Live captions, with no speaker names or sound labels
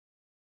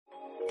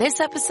This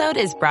episode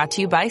is brought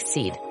to you by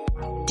Seed.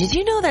 Did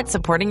you know that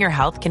supporting your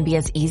health can be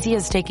as easy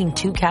as taking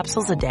 2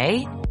 capsules a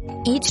day?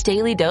 Each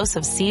daily dose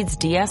of Seed's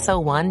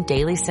DS-01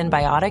 Daily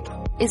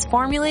Synbiotic is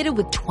formulated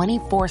with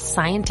 24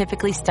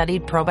 scientifically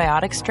studied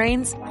probiotic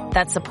strains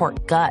that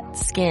support gut,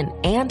 skin,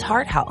 and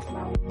heart health,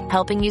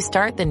 helping you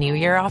start the new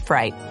year off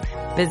right.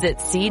 Visit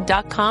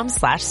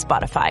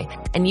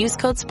seed.com/Spotify and use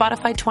code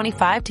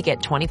Spotify25 to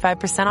get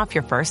 25% off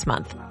your first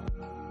month.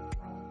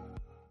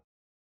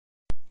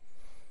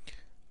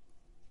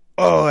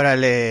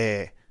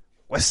 Orale!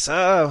 What's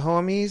up,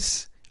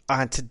 homies?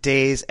 On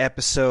today's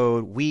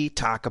episode, we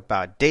talk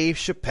about Dave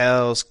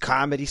Chappelle's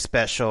comedy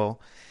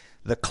special,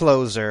 The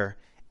Closer,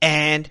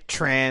 and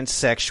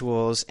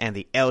transsexuals and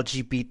the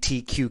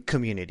LGBTQ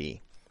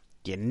community.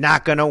 You're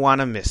not gonna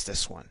want to miss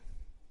this one.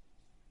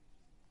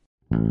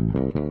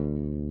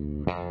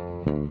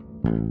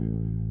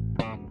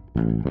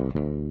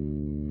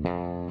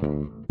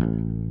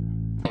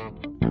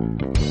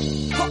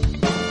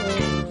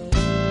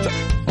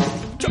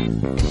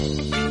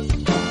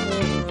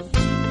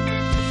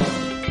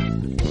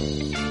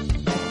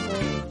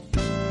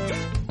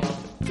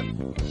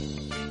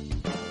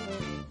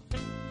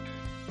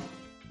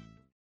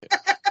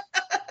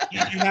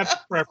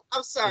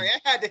 I'm sorry, I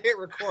had to hit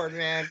record,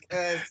 man,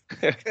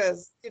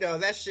 because you know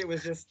that shit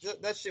was just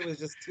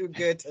too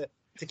good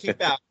to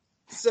keep out.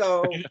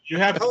 So you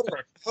have hold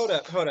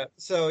up.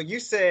 So you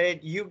said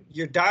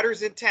your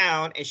daughter's in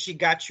town and she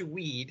got you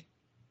weed,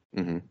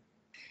 mm-hmm.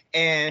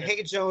 and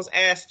Hey Jones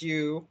asked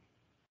you,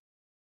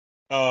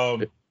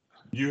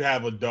 you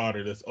have a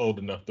daughter that's old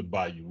enough to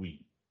buy you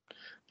weed?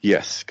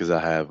 Yes, because I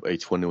have a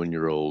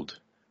 21-year-old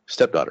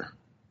stepdaughter.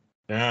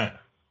 Yeah.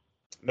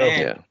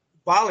 Man, yeah.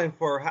 balling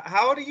for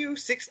how old are you?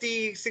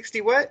 60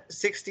 what?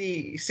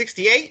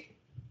 68?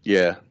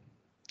 Yeah.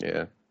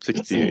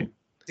 68.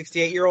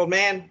 68-year-old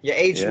man. You're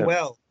aging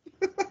well.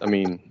 I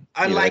mean,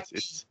 unlike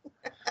it's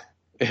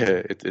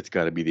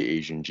got to be the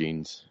Asian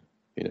genes.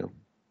 You know,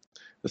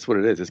 that's what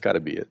it is. It's got to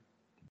be it.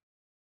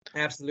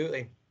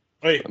 Absolutely.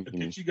 Wait,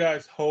 could you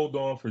guys hold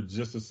on for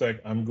just a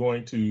sec? I'm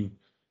going to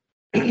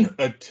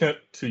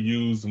attempt to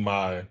use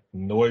my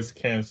noise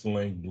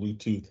canceling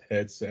Bluetooth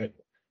headset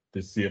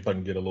to see if I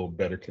can get a little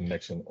better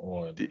connection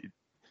on Did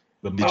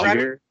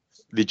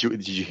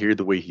you hear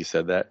the way he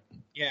said that?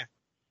 Yeah.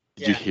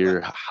 Did you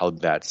hear how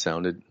that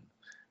sounded?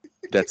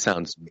 That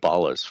sounds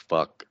ball as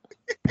fuck.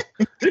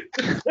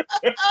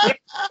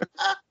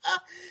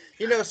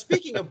 You know,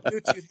 speaking of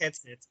Bluetooth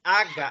headsets,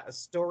 I got a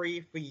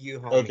story for you,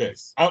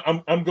 homies.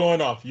 Okay, I'm going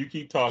off. You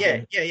keep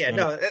talking. Yeah.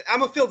 No, I'm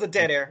gonna fill the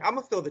dead air.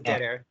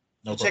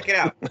 So check it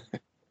out.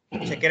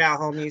 Check it out,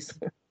 homies.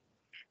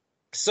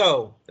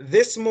 So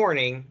this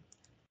morning,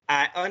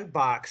 I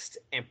unboxed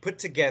and put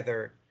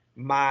together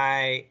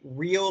my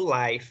real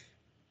life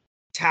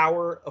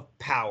Tower of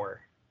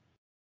Power,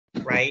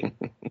 right?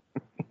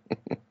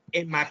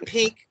 In my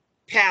pink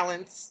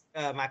palace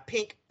of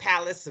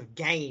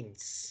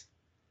gains,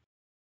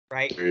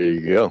 right? There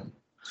you go.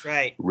 That's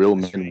right. Real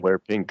men wear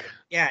pink.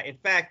 Yeah. In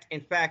fact,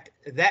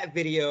 that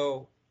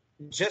video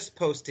just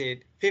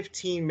posted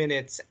 15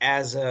 minutes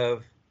as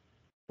of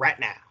right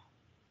now.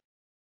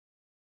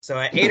 So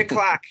at 8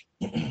 o'clock,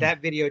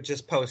 that video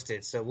just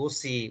posted. So we'll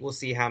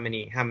see how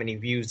many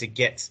views it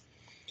gets.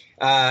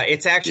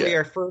 It's actually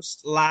our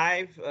first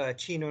live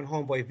Chino and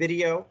Homeboy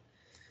video,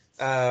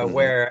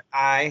 where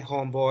I,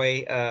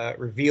 Homeboy,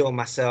 reveal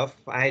myself.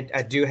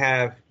 I do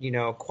have,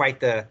 quite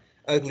the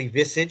ugly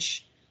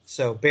visage,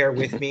 so bear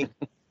with me.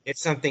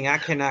 It's something I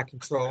cannot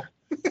control.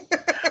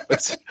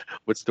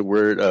 What's the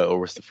word or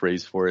what's the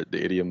phrase for it?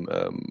 The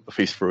idiom,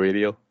 face for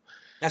radio?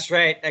 That's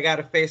right. I got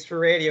a face for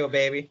radio,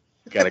 baby.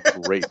 Got a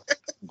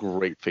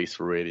great face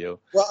for radio.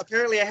 Well,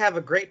 apparently I have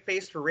a great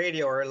face for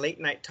radio or late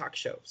night talk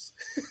shows.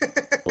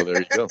 Well,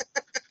 there you go.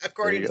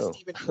 According to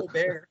Stephen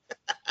Colbert.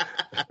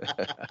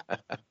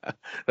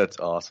 That's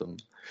awesome.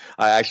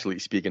 I actually,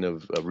 speaking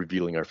of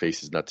revealing our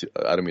faces, I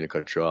don't mean to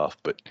cut you off,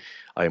 but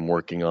I am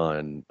working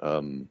on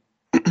on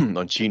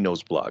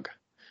Chino's blog,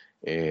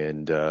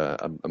 and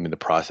I'm in the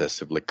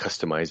process of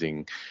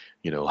customizing,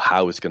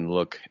 how it's going to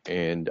look.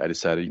 And I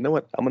decided, you know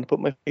what, I'm going to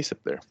put my face up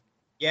there.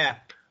 Yeah.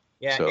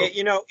 Yeah, so,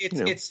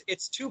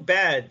 it's too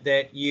bad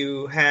that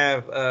you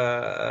have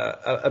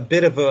a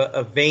bit of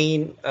a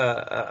vain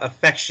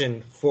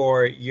affection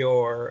for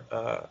your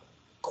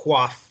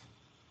coif,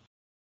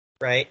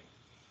 right?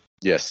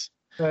 Yes.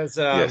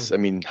 Yes. I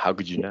mean, how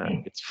could you not?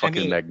 It's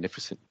fucking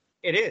magnificent.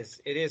 It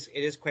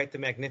is quite the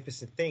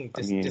magnificent thing.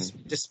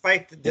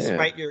 Despite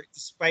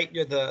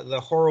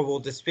the horrible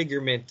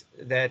disfigurement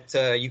that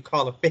you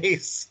call a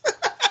face.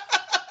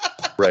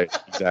 Right.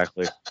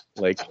 Exactly.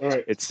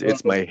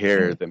 It's my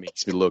hair that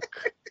makes me look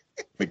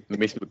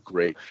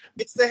great.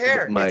 It's the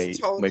hair. It's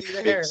totally my the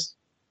face. hair.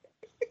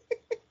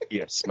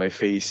 Yes, my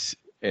face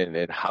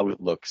and how it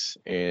looks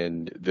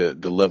and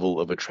the level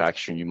of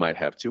attraction you might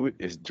have to it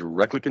is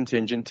directly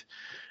contingent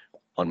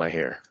on my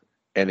hair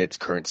and its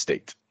current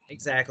state.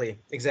 Exactly.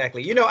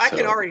 You know, I can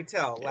So, already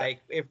tell. yeah. Like,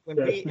 if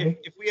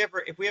we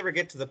ever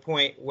get to the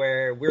point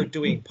where we're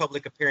doing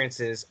public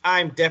appearances,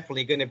 I'm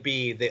definitely going to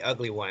be the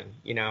ugly one.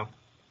 You know.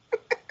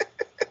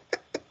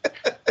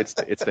 It's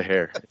the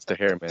hair. It's the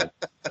hair, man.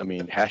 I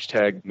mean,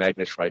 hashtag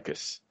Magna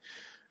Tricus.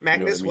 You know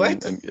Magnus, what I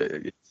mean? what?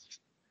 It's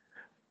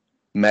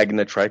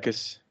Magna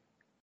Tricus.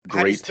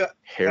 How do you Great spell?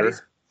 hair.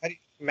 How do you,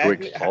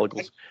 Great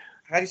follicles.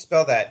 how do you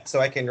spell that so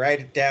I can write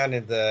it down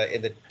in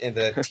the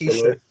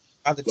t-shirt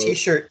on the Hello?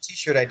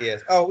 t-shirt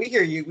ideas? Oh, we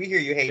hear you.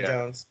 Hey Yeah.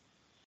 Jones.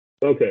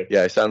 Okay.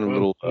 Yeah, I sound a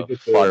little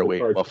Just far the away,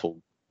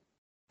 muffled.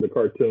 the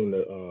cartoon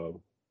that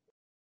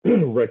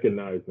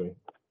recognized me.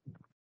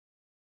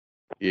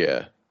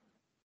 Yeah.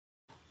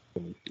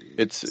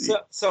 It's.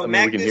 So I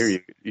mean, we can hear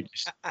Magnus. you. You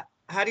just,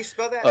 How do you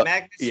spell that?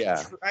 Magnus.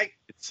 yeah. Right.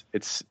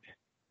 It's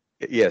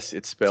yes.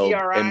 It's spelled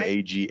Tri? Magna.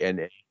 Wait,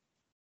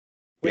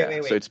 Yeah.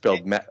 wait, So wait. it's spelled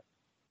Tricou.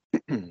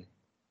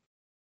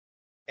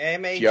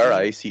 Magna.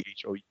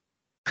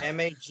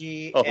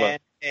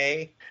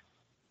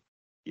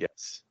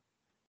 Yes.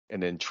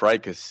 And then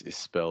Tricus is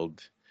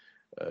spelled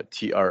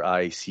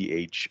Trichous.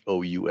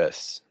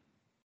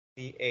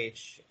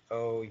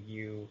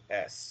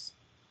 Chous.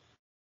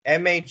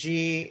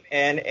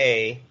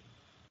 Magna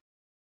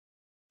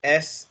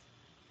S.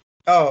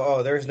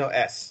 Oh, there's no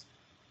S.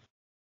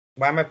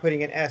 Why am I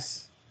putting an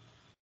S?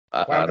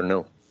 I don't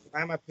know.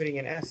 Why am I putting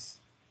an S?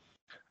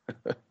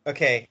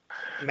 Okay.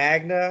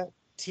 Magna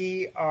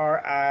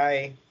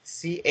Tricchous.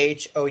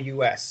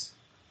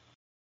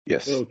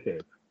 Yes. Okay.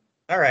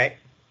 All right.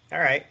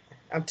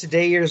 I'm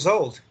today years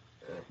old.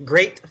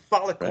 Great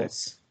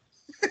follicles.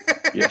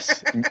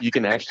 Yes. You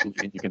can actually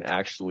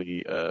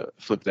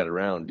flip that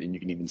around, and you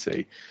can even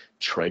say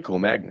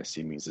Trichomagnus.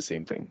 It means the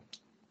same thing.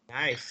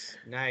 Nice.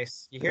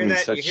 You hear I mean,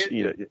 that?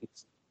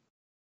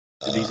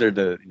 these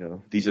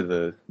are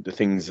the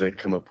things that I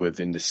come up with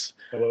in this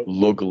Hello?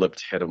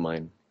 logo-lipped head of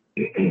mine.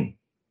 All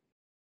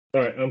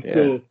right. I'm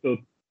Yeah. still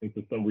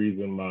for some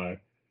reason my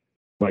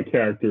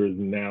character is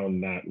now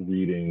not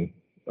reading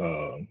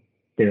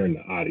hearing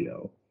the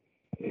audio.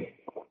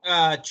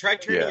 Try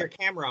turning Yeah. your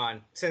camera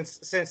on.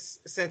 Since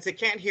it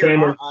can't hear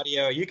our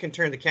audio, you can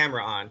turn the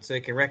camera on so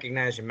it can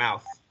recognize your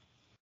mouth.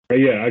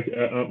 Yeah,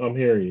 I'm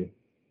hearing you.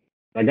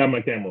 I got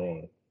my camera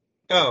on.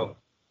 Oh,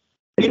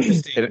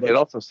 interesting. It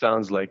also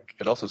sounds like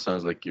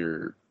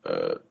you're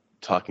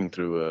talking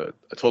through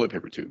a toilet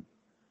paper tube.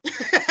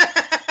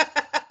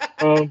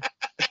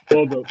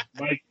 Well, the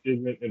mic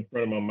isn't in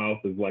front of my mouth;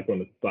 it's like on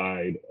the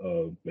side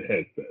of the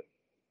headset.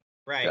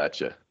 Right.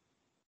 Gotcha.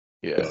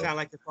 You Yeah. sound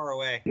like you're far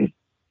away.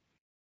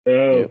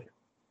 Oh. Yep.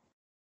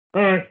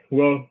 All right.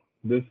 Well,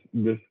 this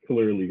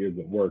clearly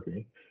isn't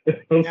working.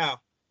 No.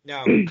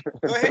 Go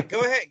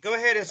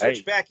ahead and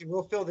switch back, and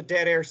we'll fill the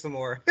dead air some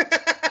more.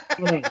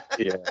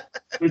 Yeah.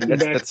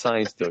 That's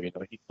science, though. You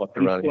know, he fucked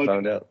around and he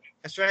found out.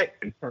 That's right.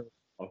 And turn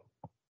off,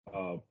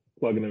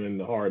 plugging them in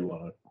the hard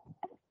line.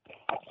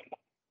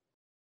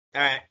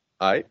 All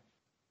right.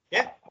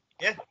 Yeah.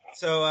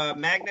 So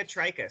Magna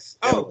Tricus.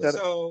 Put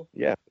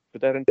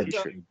that in a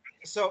t-shirt.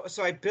 So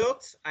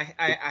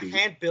I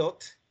hand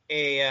built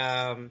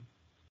a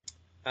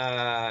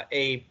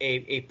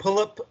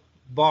pull-up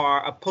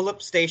bar, a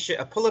pull-up station,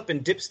 a pull-up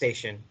and dip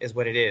station is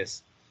what it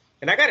is.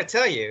 And I got to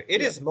tell you,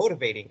 it is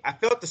motivating. I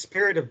felt the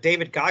spirit of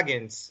David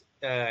Goggins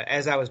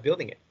as I was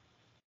building it.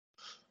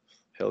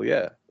 Hell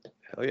yeah.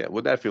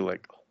 What'd that feel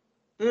like?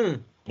 All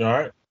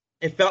right.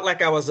 It felt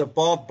like I was a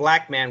bald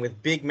black man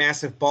with big,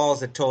 massive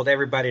balls that told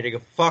everybody to go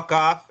fuck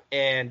off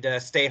and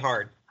stay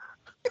hard.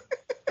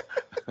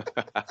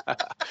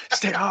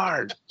 Stay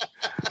hard.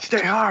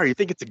 You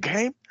think it's a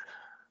game?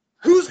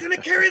 Who's going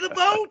to carry the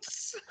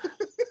boats?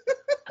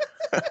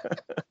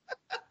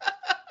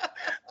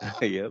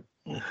 Yep.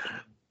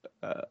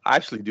 I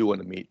actually do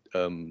want to meet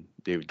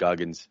David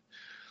Goggins.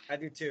 I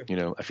do too. You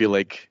know, I feel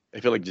like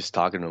just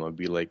talking to him, I'd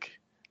be like,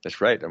 that's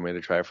right. I'm ready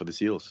to try it for the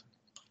SEALs.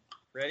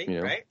 Ready? You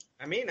know? Right?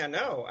 I mean, I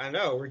know.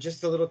 We're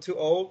just a little too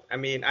old. I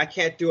mean, I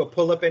can't do a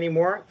pull-up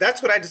anymore.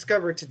 That's what I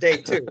discovered today,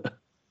 too.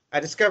 I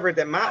discovered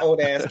that my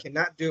old ass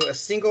cannot do a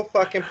single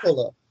fucking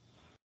pull-up.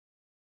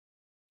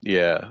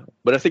 Yeah.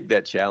 But I think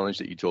that challenge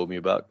that you told me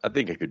about, I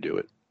think I could do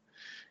it.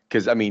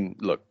 Because, I mean,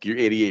 look, you're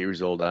 88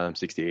 years old. I'm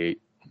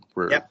 68.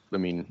 I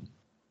mean,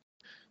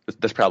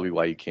 that's probably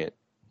why you can't.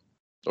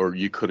 Or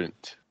you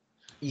couldn't.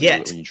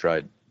 Yet. When you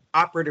tried.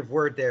 Operative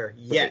word there.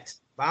 Yet.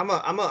 But I'm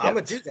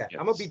gonna do that. Yes.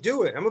 I'm gonna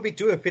be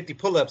doing 50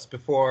 pull-ups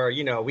before,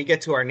 we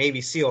get to our Navy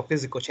SEAL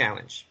physical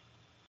challenge.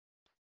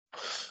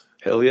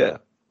 Hell yeah.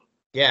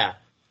 Yeah.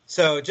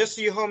 So just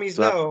so you homies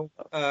know,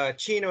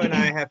 Chino and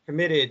I have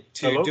committed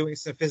to doing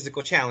some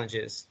physical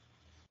challenges.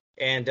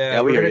 And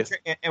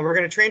we're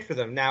gonna train for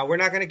them. Now we're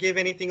not gonna give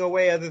anything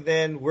away other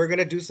than we're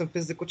gonna do some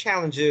physical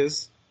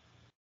challenges,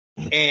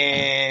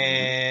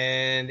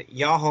 and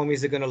y'all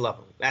homies are gonna love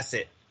them. That's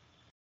it.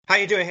 How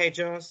you doing, Hey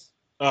Jones?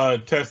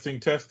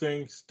 Testing.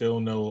 Still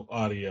no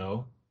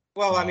audio.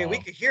 Well, I mean, we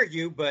could hear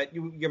you, but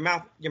your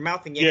mouth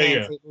and your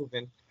hands ain't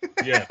moving.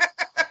 Yeah.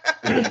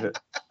 And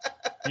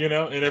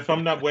if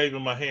I'm not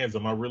waving my hands,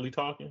 am I really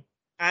talking?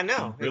 I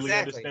know, You really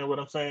exactly. understand what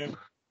I'm saying?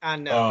 I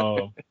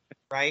know,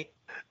 right?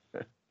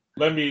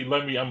 Let me.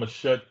 I'm gonna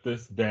shut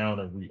this down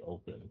and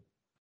reopen.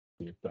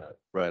 See if that.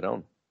 Right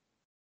on.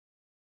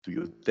 Do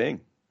your thing.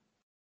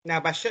 Now,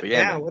 by shut But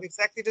yeah, down, man. what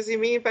exactly does he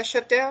mean by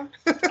shut down?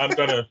 I'm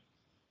gonna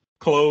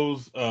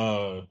close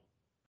the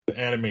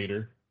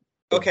animator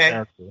for the Okay.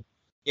 character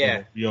Yeah.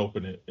 and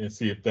reopen it and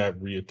see if that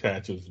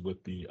reattaches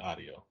with the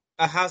audio.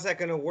 How's that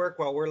going to work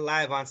while we're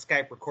live on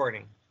Skype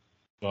recording?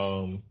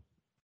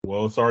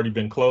 Well, it's already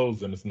been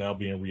closed and it's now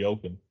being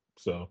reopened.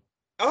 So.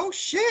 Oh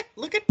shit!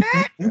 Look at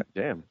that! God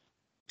damn.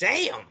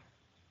 Damn.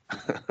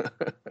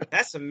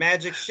 That's some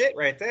magic shit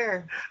right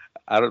there.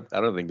 I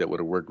don't think that would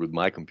have worked with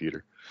my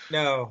computer.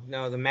 No,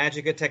 the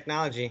magic of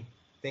technology.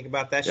 Think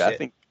about that Yeah,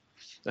 shit.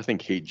 I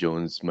think Kate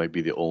Jones might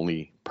be the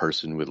only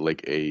person with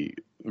like a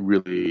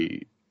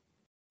really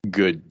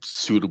good,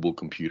 suitable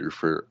computer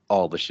for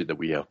all the shit that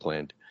we have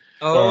planned.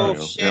 Oh You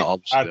know, shit! All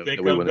the shit I that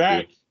think we I'm want to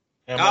back. do.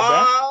 Am I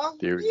back? Oh,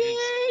 There it is.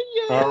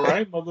 yeah. All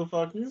right,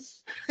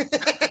 motherfuckers.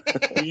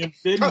 We in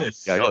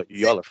business. Yeah,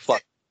 y'all are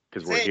fucked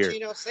because we're Say it, here.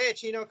 Chino. Say it,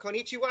 Chino.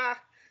 Konnichiwa.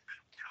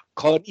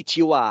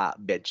 Konnichiwa,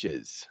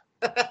 bitches.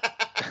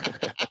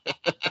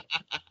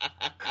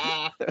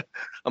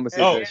 I'm gonna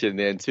say that shit in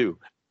the end too.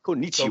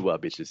 Konnichiwa,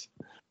 bitches.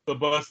 So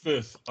bust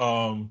this.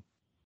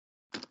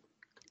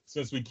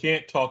 Since we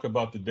can't talk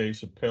about the Dave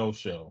Chappelle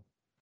show.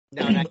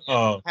 No, not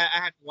yet. I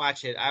have to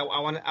watch it. I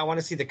want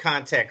to see the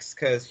context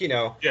because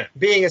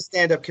being a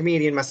stand-up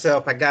comedian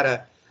myself, I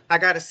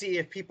gotta see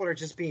if people are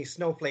just being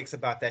snowflakes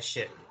about that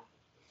shit.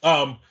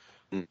 I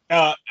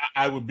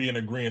would be in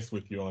agreement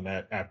with you on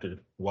that after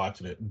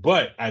watching it,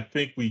 but I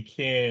think we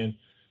can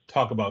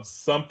talk about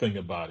something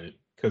about it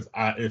because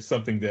it's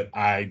something that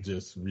I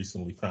just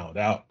recently found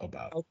out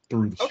about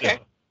through the show.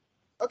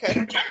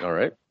 Okay. All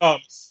right.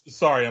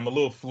 Sorry, I'm a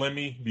little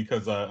phlegmy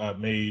because I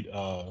made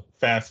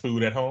fast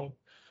food at home.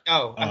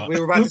 Oh, we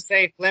were about to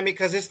say phlegmy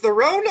because it's the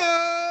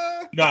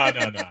Rona. No.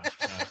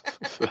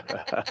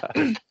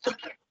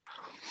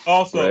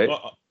 Also, right?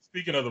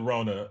 Speaking of the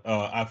Rona,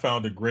 I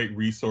found a great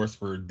resource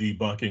for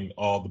debunking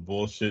all the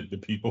bullshit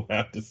that people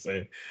have to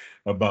say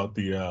about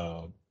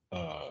the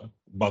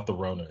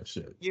Rona and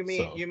shit. You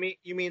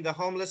mean the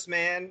homeless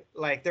man?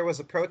 Like there was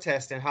a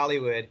protest in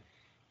Hollywood,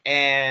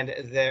 and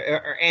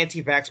or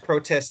anti-vax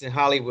protest in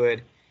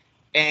Hollywood,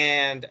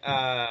 and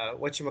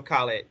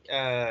whatchamacallit,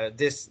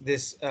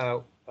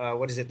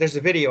 what is it? There's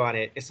a video on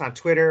it. It's on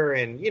Twitter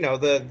and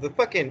the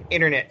fucking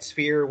internet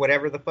sphere,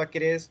 whatever the fuck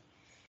it is.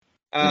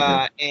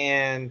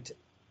 And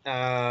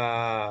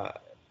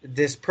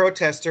this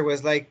protester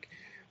was like,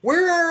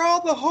 "Where are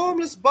all the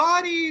homeless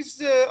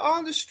bodies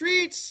on the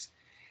streets?"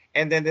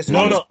 And then this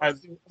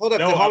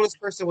homeless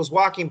person was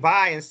walking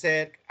by and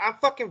said, "I'm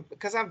fucking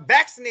because I'm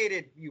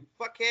vaccinated, you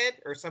fuckhead,"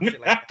 or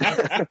something like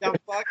that. Dumb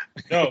fuck.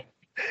 No,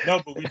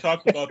 but we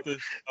talked about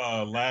this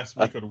last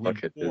week or the week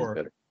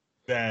before.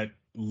 That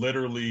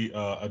literally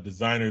a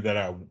designer that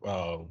I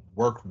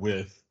worked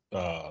with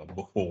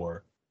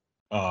before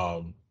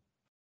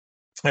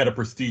had a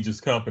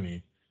prestigious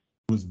company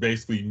who's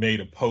basically made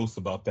a post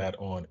about that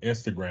on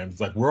Instagram.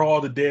 It's like, where are all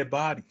the dead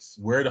bodies?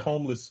 Where are the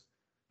homeless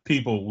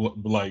people?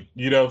 Like,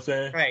 you know what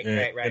I'm saying? Right.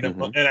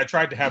 And I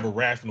tried to have a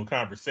rational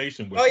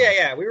conversation with them. Yeah,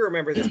 yeah. We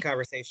remember this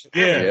conversation.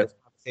 Yeah.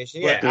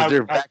 Yeah. Because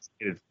they're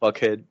vaccinated,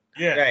 fuckhead.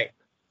 Yeah. Right.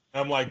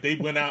 I'm like, they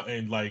went out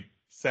and like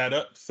set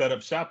up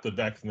shop to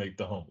vaccinate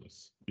the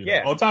homeless.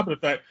 Yeah. On top of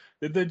the fact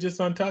that they're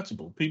just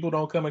untouchable. People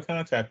don't come in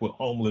contact with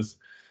homeless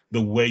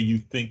the way you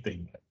think they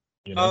might.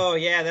 Oh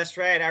yeah, that's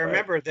right. I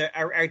remember that.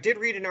 I did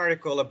read an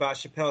article about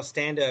Chappelle's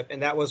stand-up,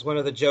 and that was one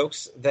of the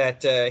jokes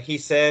that he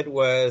said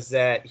was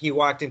that he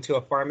walked into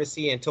a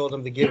pharmacy and told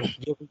him to give him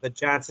the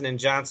Johnson &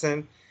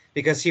 Johnson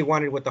because he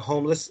wanted what the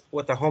homeless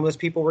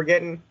people were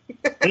getting.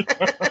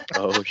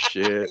 Oh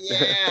shit.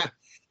 Yeah.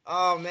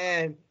 Oh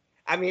man.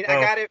 I mean,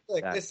 I got it.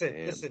 Look,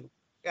 listen.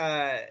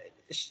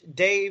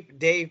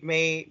 Dave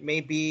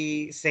may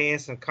be saying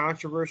some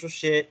controversial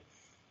shit.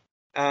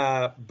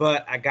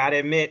 But I gotta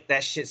admit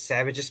that shit's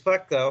savage as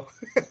fuck though.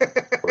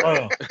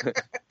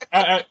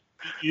 I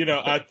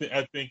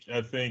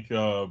think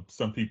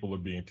some people are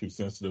being too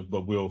sensitive,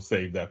 but we'll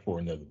save that for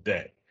another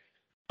day.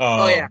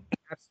 Yeah,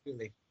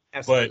 absolutely.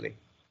 But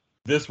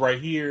this right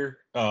here,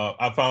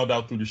 I found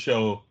out through the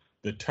show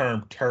the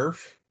term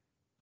TERF.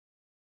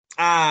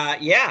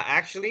 Yeah,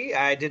 actually,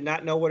 I did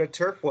not know what a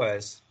TERF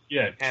was.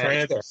 Yeah,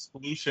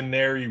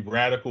 trans-exclusionary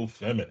radical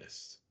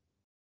feminist.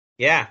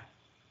 Yeah.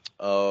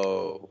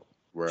 Oh.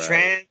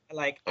 Right.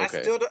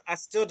 I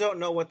still don't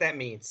know what that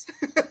means.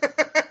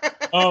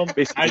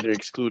 Basically, they're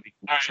excluding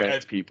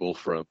trans people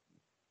from.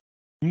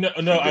 No.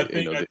 I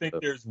think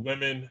there's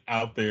women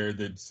out there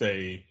that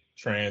say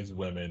trans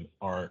women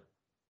aren't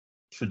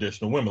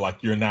traditional women.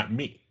 Like you're not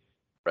me.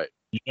 Right.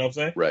 You know what I'm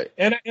saying? Right.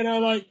 And I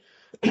like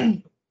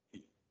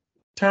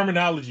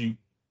terminology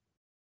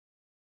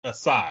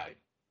aside.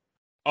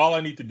 All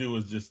I need to do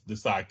is just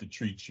decide to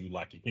treat you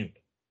like a human.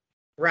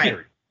 Right.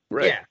 Period.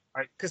 Right. Yeah.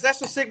 Because that's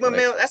what Sigma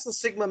male. That's what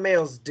Sigma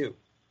males do. You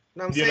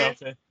know what I'm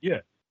saying? Yeah.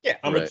 Yeah.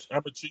 I'm Right.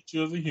 gonna treat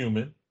you as a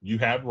human. You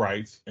have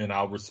rights, and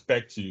I'll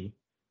respect you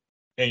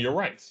and your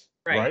rights.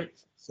 Right. Right.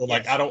 So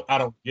like, Yes. I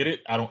don't get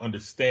it. I don't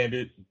understand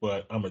it,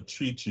 but I'm gonna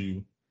treat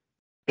you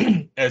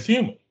as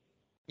human.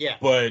 Yeah.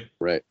 But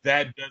Right.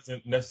 that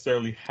doesn't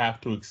necessarily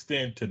have to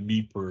extend to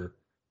me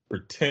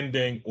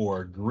pretending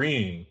or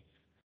agreeing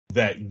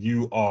that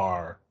you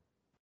are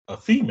a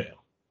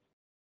female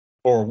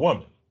or a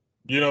woman.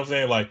 You know what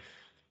I'm saying?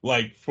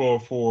 Like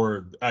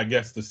for I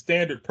guess the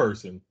standard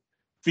person,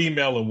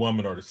 female and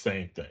woman are the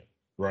same thing,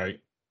 right?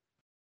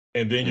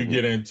 And then you Mm-hmm.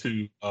 get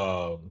into the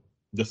How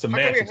come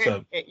semantics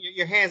of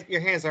your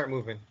hands aren't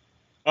moving?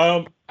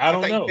 I I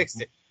don't thought you know.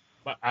 fixed it.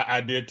 I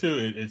did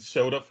too. It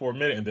showed up for a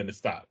minute and then it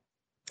stopped.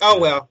 Oh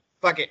Yeah. well,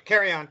 fuck it.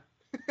 Carry on.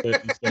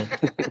 So,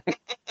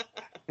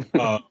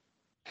 uh,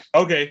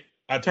 okay,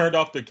 I turned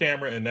off the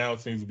camera and now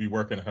it seems to be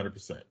working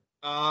 100%.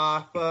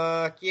 Ah,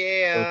 fuck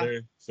yeah.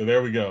 So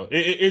there we go.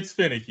 It's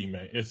finicky,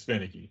 man. It's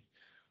finicky.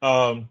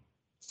 Um,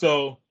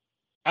 so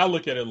I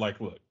look at it like,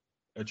 look,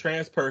 a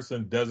trans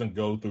person doesn't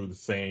go through the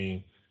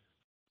same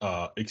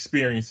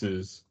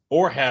experiences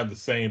or have the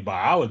same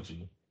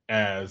biology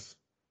as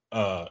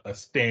a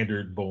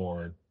standard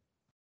born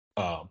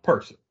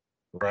person,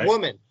 right?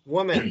 Woman.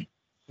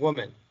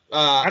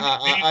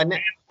 I mean,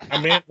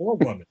 a man or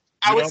woman.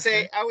 I You know would what I'm say,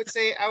 saying? I would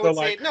say, I So would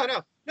like, say,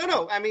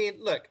 no. I mean,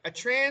 look, a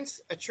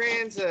trans,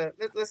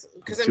 let's,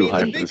 because I Too mean,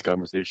 high the for this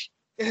conversation.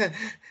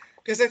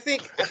 because I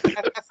think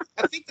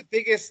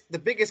the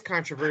biggest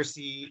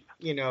controversy,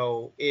 you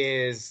know,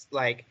 is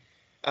like,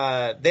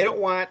 they don't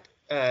want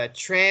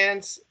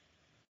trans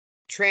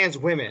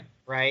women,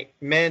 right?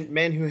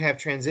 Men who have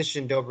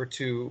transitioned over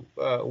to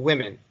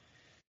women,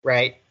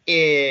 right?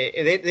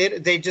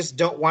 They just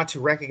don't want to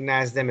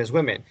recognize them as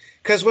women.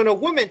 Because when a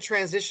woman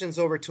transitions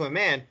over to a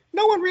man,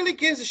 no one really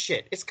gives a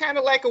shit. It's kind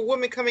of like a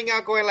woman coming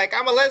out going like,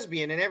 I'm a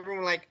lesbian, and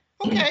everyone like,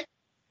 okay,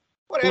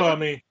 well,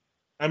 whatever.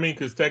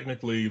 because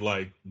technically,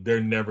 like,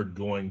 they're never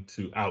going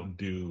to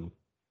outdo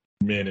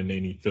men in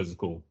any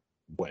physical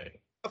way.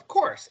 Of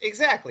course,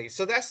 exactly.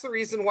 So that's the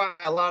reason why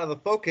a lot of the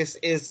focus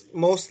is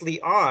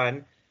mostly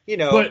on, you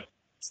know, But,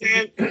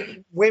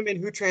 men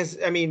who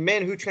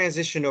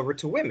transition over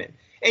to women.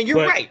 And you're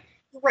but right.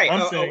 You're right.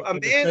 I'm saying, in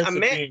the sense of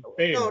being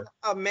No,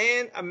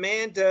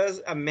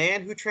 fair, a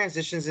man who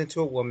transitions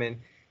into a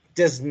woman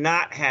does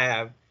not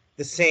have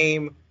the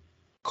same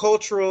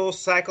cultural,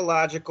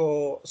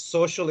 psychological,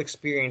 social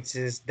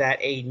experiences that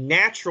a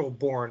natural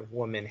born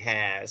woman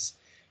has,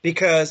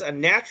 because a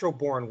natural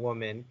born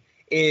woman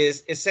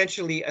is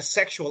essentially a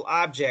sexual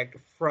object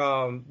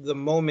from the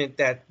moment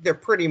that they're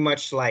pretty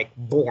much like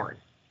born.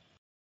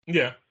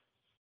 yeah.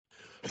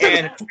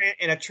 And a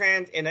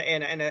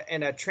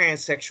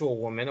transsexual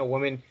woman, a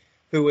woman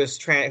who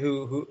is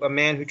who a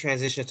man who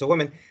transitions to a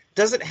woman,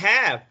 doesn't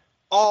have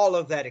all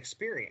of that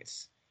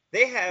experience.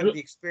 They have the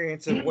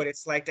experience of what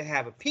it's like to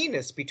have a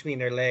penis between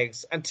their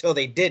legs until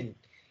they didn't,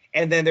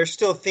 and then they're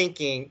still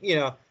thinking, you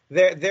know,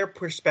 their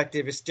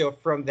perspective is still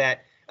from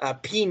that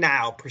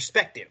penile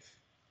perspective.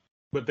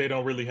 But they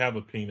don't really have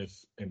a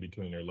penis in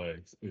between their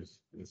legs. It's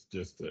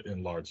just an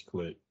enlarged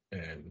clit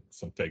and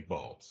some fake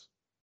balls.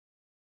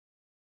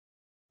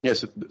 Yeah.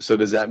 So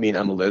does that mean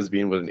I'm a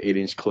lesbian with an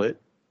 8-inch clit?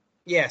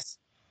 Yes.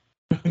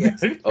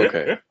 Yes.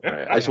 Okay. All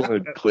right. I just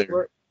wanted to be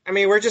clear.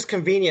 We're just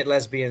convenient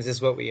lesbians,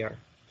 is what we are.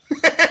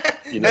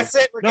 You know? That's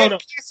it. We're No, getting no.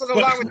 canceled But-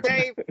 along with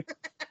Dave.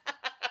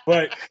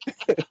 But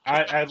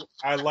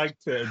I like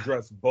to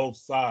address both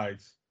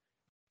sides,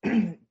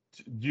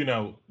 you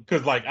know,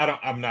 because like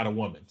I'm not a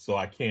woman, so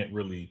I can't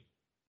really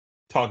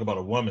talk about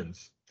a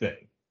woman's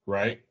thing,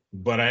 right?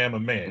 But I am a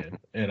man,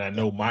 and I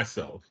know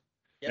myself,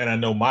 Yep. and I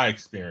know my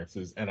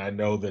experiences, and I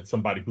know that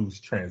somebody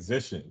who's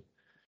transitioned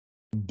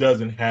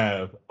doesn't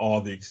have all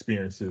the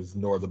experiences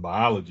nor the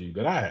biology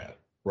that I have,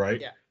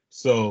 right? Yeah.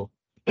 So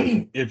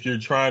if you're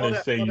trying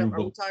to say Hold up.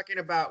 Are we talking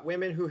about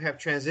women who have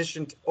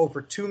transitioned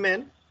over to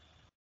men?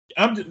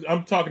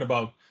 I'm talking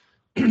about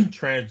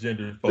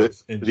transgender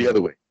folks in The general.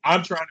 other way.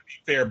 I'm trying to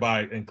be fair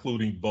by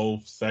including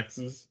both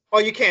sexes Oh,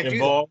 you can't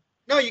involved. do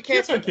that. No, you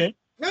can't. Yes, I can.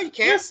 No, you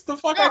can't. Yes, the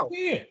fuck No. I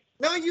can.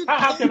 No, you.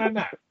 How no, can I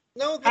not?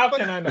 No, the How fuck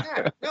can I you not?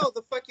 cannot. No,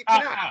 the fuck you How-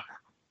 cannot. how?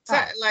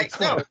 Like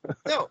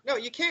no,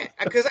 you can't.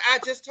 Because I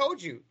just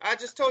told you.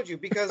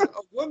 Because a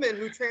woman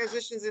who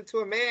transitions into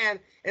a man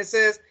and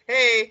says,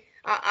 "Hey,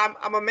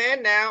 I'm a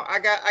man now. I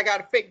got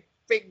a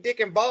fake dick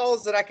and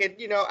balls that I could,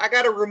 you know, I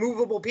got a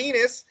removable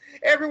penis."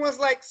 Everyone's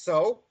like,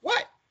 "So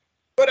what?"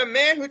 But a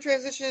man who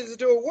transitions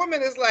into a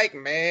woman is like,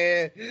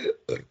 "Man,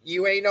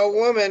 you ain't no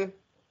woman."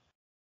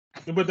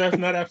 But that's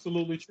not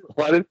absolutely true.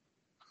 Why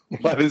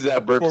does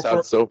that burp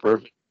sound so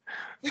perfect?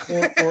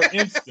 For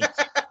instance,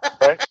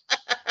 right?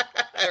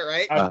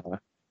 Right?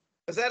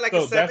 Is that like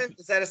So a 7?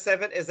 Is that a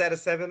 7? Is that a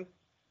 7?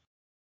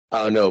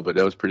 I don't know, but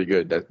that was pretty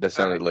good. That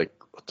sounded like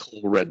a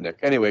total redneck.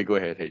 Anyway, go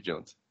ahead. Hey,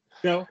 Jones.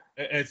 No,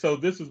 and so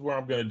this is where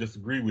I'm going to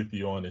disagree with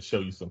you on and show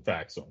you some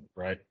facts on it,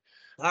 right?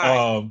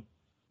 All right.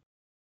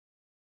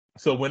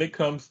 So when it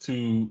comes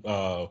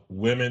to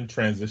women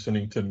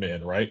transitioning to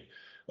men, right?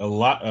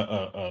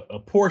 A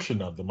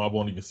portion of them, I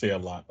won't even say a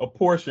lot, a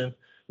portion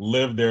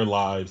live their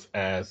lives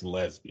as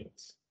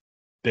lesbians,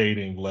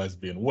 dating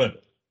lesbian women.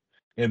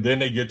 And then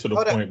they get to the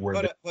point where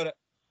hold up.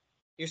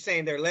 You're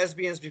saying they're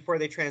lesbians before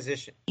they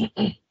transition.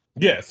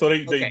 Yeah, so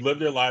they live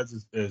their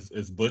lives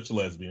as butch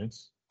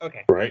lesbians.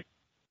 Okay. Right?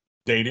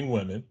 Dating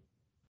women.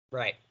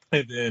 Right.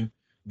 And then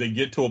they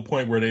get to a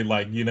point where they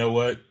like, you know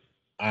what?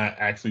 I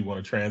actually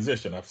want to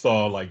transition. I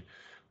saw like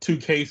 2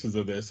 cases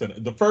of this.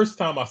 And the first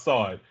time I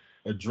saw it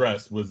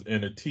addressed was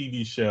in a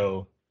TV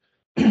show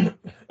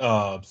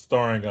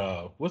starring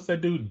what's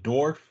that dude?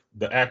 Dorff,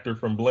 the actor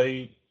from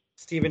Blade.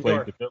 Stephen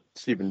Dorff.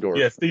 Stephen Dorff.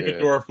 Yeah, Stephen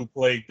Dorff, who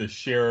played the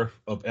sheriff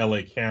of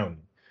LA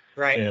County.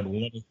 Right. And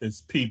one of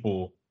his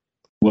people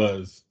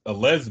was a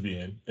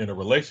lesbian in a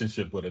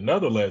relationship with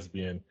another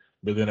lesbian,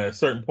 but then at a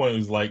certain point he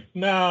was like,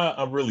 nah,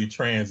 I'm really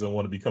trans and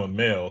want to become a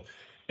male.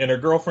 And her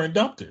girlfriend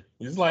dumped her.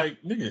 He's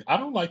like, nigga, I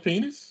don't like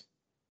penis.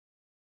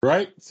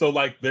 Right? So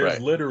like there's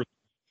literally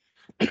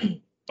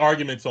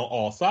arguments on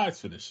all sides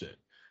for this shit.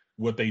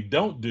 What they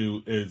don't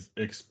do is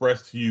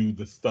express to you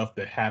the stuff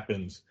that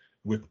happens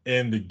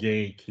within the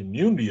gay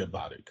community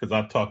about it. Because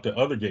I've talked to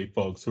other gay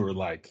folks who are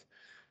like,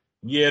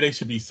 yeah, they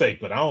should be safe,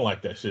 but I don't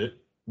like that shit.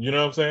 You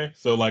know what I'm saying?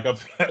 So like,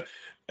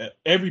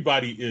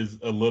 everybody is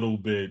a little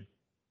bit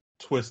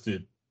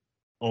twisted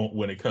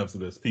when it comes to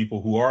this.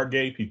 People who are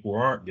gay, people who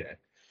aren't gay,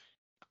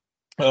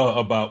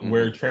 about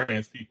where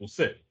trans people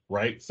sit,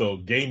 right? So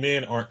gay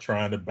men aren't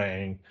trying to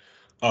bang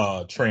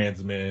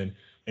trans men,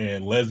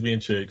 and lesbian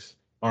chicks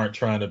aren't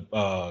trying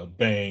to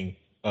bang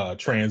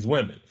trans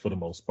women for the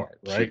most part,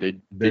 right?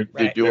 They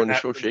do on the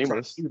show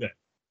Shameless.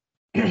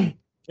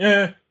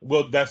 Yeah,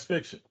 well, that's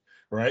fiction,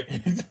 right?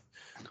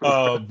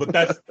 But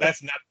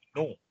that's not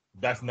the norm.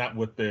 That's not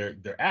what they're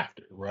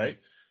after, right?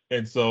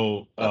 And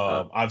so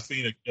I've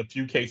seen a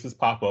few cases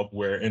pop up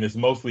where, and it's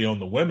mostly on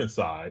the women's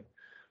side,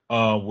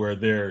 where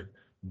their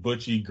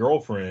butchy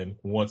girlfriend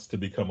wants to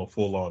become a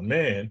full-on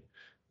man,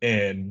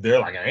 and they're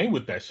like, I ain't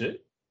with that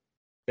shit.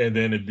 And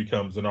then it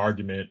becomes an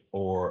argument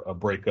or a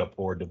breakup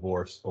or a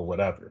divorce or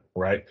whatever,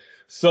 right?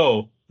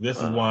 So this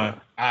is why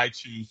I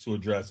choose to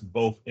address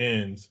both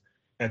ends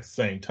at the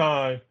same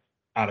time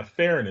out of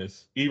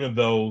fairness, even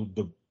though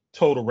the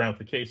total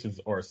ramifications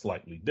are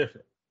slightly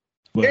different.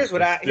 But here's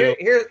what I'm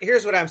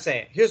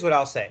saying. Here's what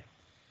I'll say.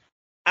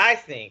 I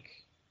think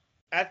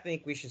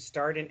we should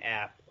start an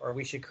app, or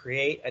we should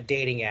create a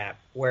dating app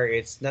where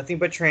it's nothing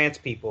but trans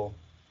people,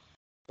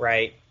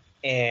 right?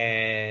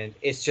 And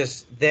it's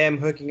just them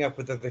hooking up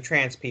with other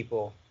trans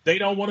people. They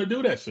don't want to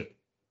do that shit.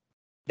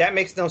 That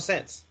makes no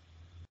sense.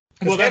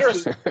 Well,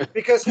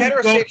 because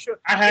heterosexual.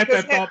 I had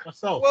that thought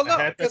myself. Well, no,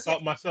 I had that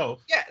thought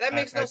myself. Yeah, that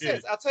makes no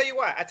sense. I'll tell you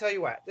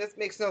why. This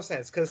makes no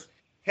sense because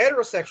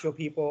heterosexual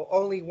people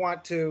only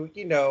want to,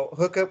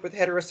 hook up with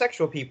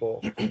heterosexual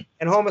people,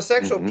 and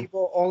homosexual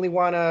people only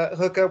want to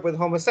hook up with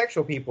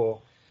homosexual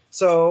people.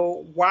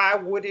 So why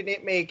wouldn't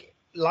it make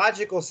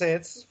logical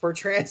sense for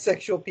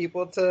transsexual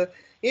people to,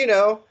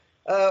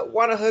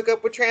 want to hook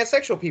up with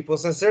transsexual people,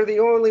 since they're the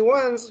only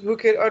ones who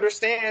could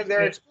understand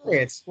their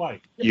experience?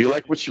 You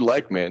like what you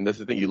like, man. That's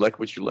the thing. You like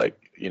what you like.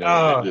 The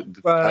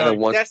guy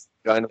wants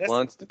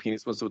the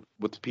penis wants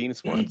what the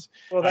penis wants.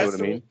 Well, that's what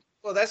I mean.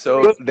 Well, that's the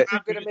reason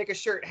I'm going to make a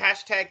shirt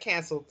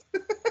 #canceled.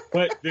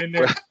 But then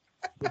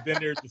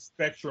there's the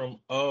spectrum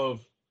of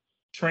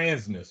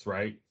transness,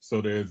 right?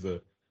 So there's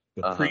the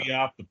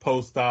pre-op, the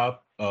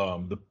post-op,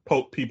 the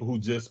people who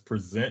just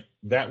present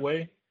that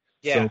way.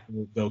 Yeah.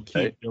 So they'll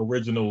keep the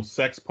original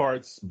sex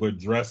parts but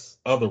dress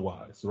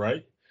otherwise,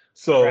 right?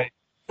 So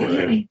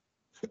my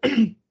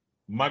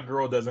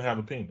girl doesn't have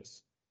a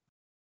penis.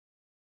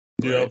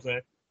 You know what I'm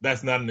saying?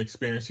 That's not an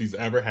experience she's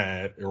ever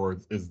had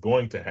or is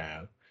going to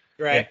have.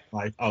 Right.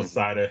 Like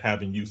outside of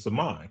having use of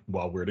mind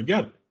while we're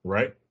together,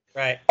 right?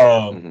 Right.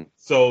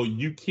 So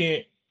you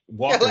can't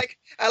walk.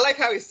 I like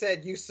how he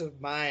said use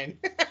of mind.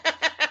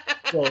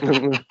 So,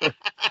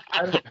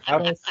 I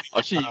don't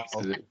see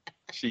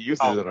she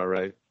uses it all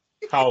right.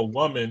 How a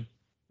woman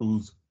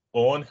who's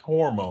on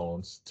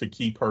hormones to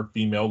keep her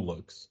female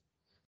looks,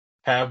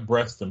 have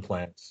breast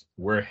implants,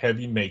 wear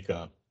heavy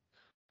makeup,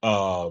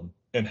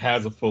 and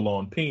has a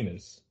full-on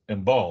penis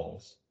and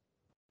balls,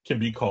 can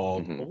be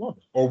called a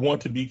woman or want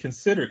to be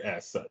considered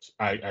as such.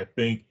 I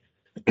think,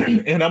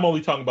 and I'm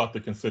only talking about the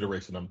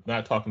consideration. I'm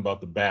not talking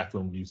about the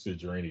bathroom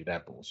usage or any of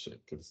that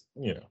bullshit, because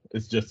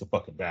it's just a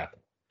fucking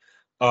bathroom.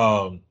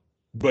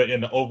 But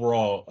in the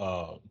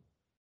overall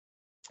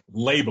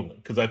labeling,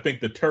 because I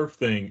think the TERF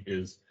thing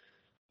is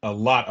a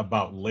lot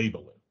about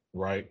labeling,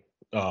 right?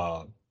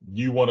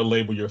 You want to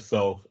label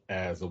yourself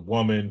as a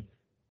woman,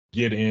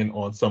 get in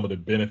on some of the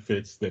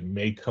benefits that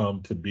may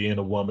come to being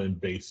a woman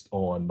based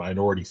on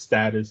minority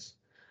status,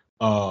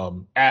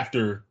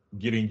 after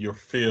getting your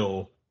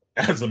fill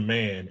as a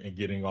man and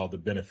getting all the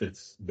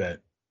benefits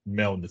that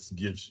maleness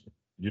gives you.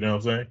 You know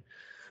what I'm saying?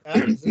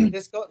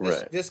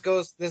 This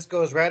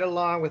goes right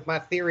along with my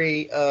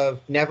theory of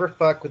never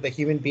fuck with a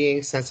human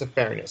being's sense of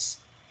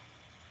fairness.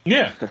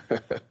 Yeah,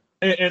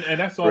 and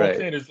that's all I'm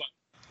saying is like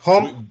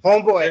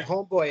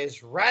homeboy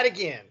is right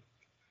again.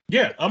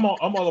 Yeah, I'm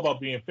all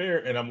about being fair,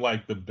 and I'm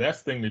like, the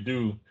best thing to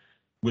do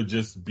would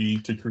just be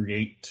to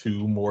create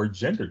two more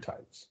gender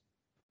types,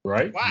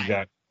 right? Why? You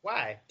got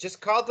Why?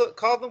 Just call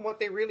them what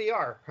they really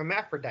are: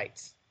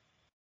 hermaphrodites.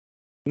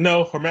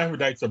 no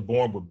hermaphrodites are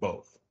born with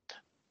both.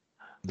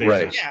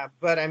 Right. Yeah,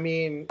 but I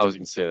mean, I was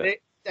going to say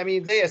that.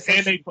 they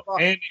essentially.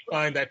 And they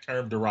find that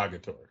term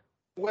derogatory.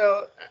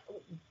 Well,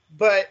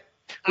 but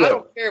I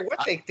don't care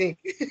what they think.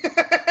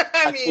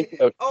 I mean,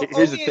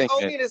 here's the thing,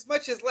 only in as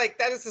much as like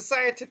that is a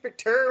scientific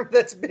term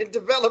that's been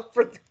developed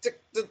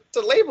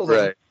to label them.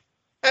 Right.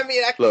 I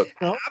mean, Look,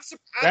 I'm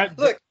surprised.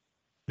 Look,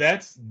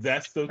 that's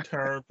the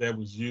term that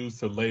was used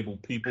to label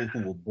people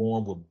who were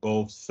born with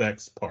both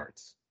sex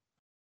parts.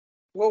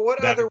 well,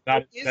 what That other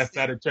not, is that's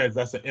not a trans.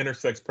 That's an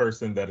intersex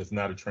person. That is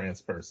not a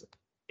trans person.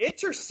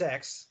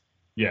 intersex?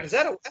 Yes. Is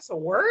that's a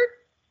word?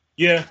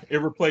 Yeah, it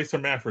replaced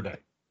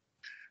hermaphrodite.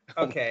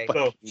 Okay,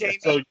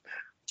 So,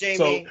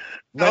 Jamie,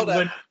 hold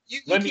up.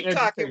 You keep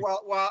talking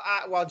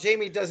while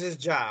Jamie does his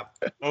job.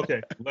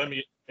 Okay, let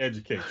me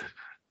educate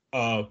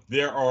you.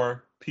 There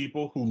are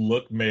people who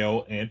look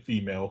male and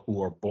female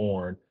who are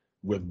born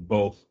with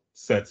both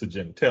sets of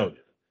genitalia.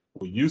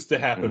 What used to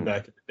happen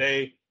back in the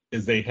day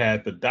is they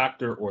had the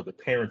doctor or the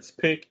parents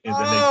pick, and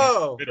then they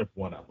get rid of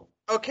one of them.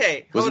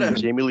 Okay, wasn't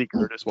the Jamie Lee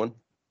Curtis one?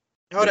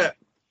 Hold up.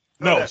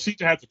 No, she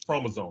has a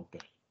chromosome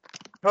thing.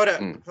 Hold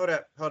up.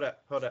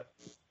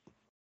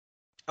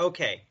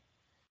 Okay.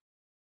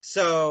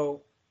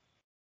 So,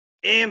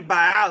 in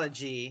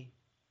biology,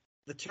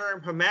 the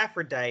term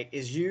hermaphrodite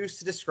is used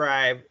to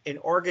describe an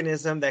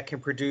organism that can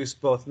produce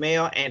both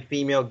male and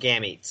female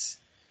gametes,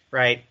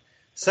 right?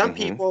 Some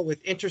people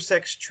with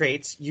intersex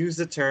traits use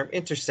the term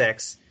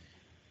intersex,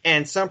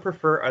 and some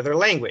prefer other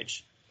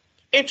language.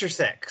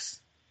 Intersex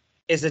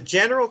is a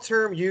general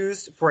term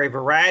used for a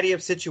variety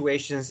of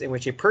situations in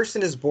which a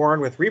person is born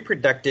with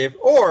reproductive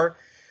or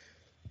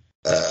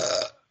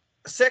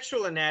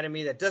sexual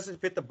anatomy that doesn't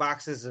fit the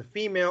boxes of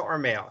female or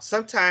male.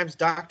 Sometimes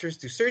doctors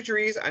do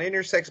surgeries on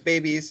intersex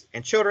babies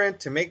and children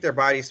to make their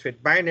bodies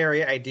fit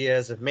binary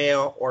ideas of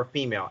male or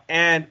female.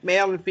 And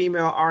male and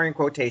female are in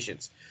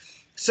quotations.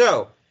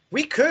 So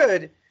we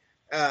could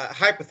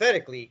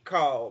hypothetically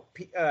call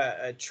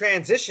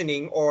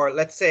transitioning, or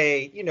let's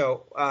say,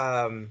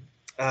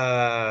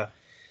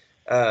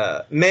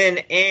 men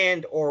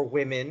and or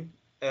women.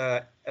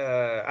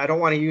 I don't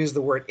want to use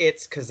the word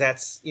 "it's" because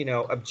that's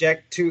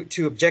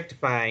too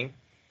objectifying.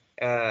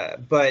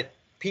 But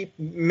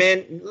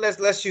men,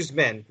 let's use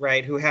men,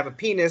 right, who have a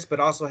penis but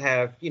also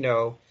have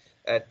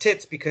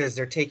tits because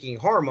they're taking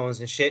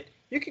hormones and shit.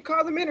 You can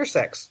call them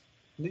intersex.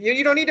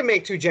 You don't need to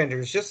make two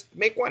genders; just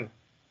make one.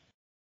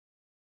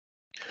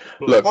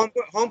 Look,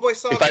 homeboy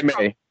solved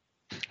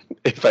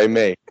if I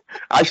may,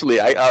 actually,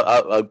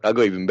 I'll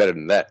go even better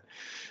than that.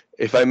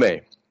 If I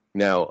may.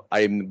 Now,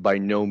 I'm by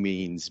no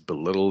means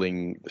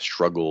belittling the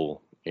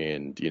struggle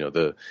and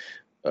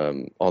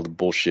all the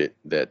bullshit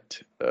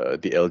that the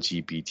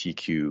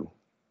LGBTQ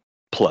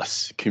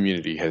plus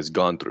community has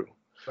gone through.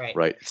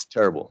 Right? It's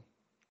terrible.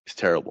 It's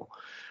terrible.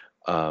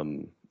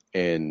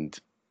 And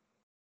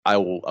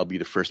I'll be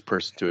the first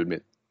person to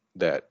admit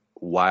that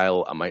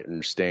while I might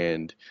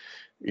understand,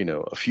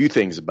 a few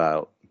things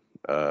about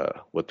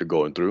what they're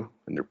going through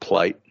and their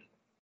plight,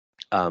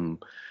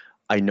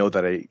 I know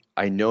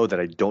that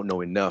I don't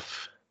know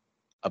enough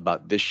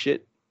about this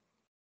shit.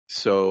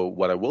 So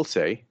what I will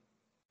say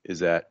is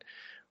that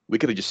we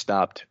could have just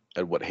stopped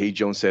at what Hey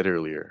Jones said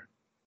earlier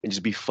and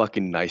just be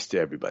fucking nice to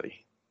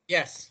everybody.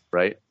 Yes.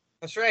 Right?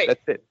 That's right.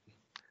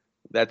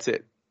 That's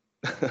it.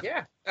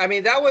 Yeah. I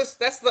mean,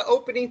 that's the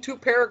opening 2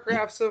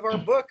 paragraphs of our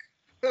book,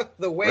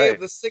 The Way of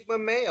the Sigma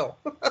Male.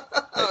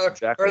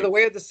 Exactly. Or The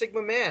Way of the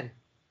Sigma Man.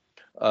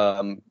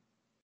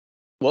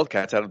 Well,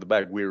 cat's out of the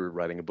bag. We're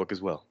writing a book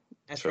as well.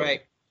 That's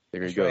right.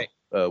 There you go.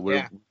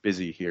 We're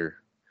busy here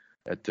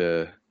at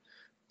the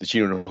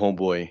Chino and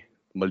Homeboy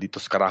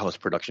Malditos Carajos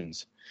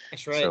Productions.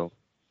 That's right. So,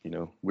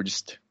 we're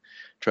just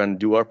trying to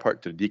do our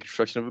part to the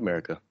deconstruction of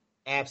America.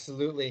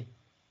 Absolutely.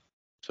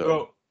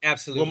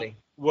 Absolutely.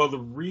 Well, the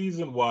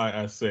reason why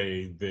I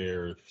say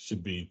there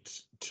should be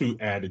 2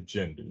 added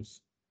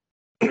genders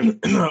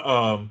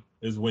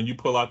is when you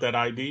pull out that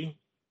ID.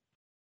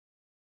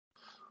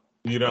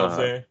 You know what I'm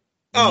saying?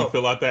 You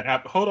fill out that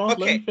app. Hold on, let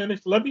me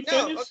finish. Let me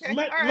finish.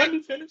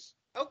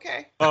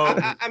 Okay.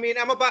 I mean,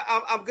 I'm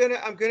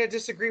gonna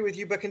disagree with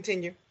you, but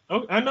continue.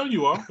 Oh, I know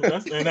you are,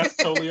 and that's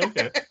totally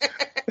okay.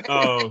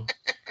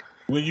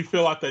 When you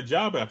fill out that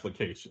job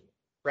application,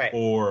 right?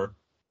 Or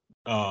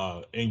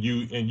and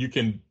you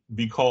can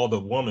be called a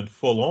woman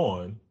full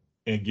on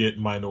and get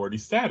minority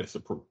status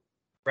approved,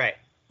 right?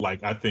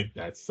 Like, I think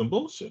that's some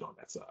bullshit on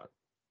that side.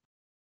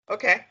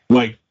 Okay.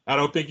 Like, I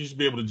don't think you should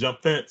be able to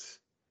jump fence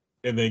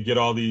and then get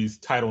all these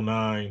Title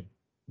IX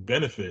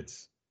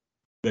benefits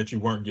that you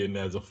weren't getting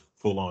as a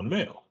full-on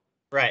male.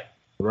 Right.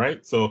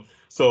 Right. So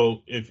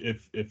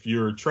if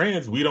you're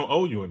trans, we don't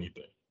owe you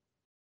anything.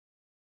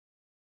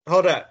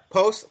 Hold up.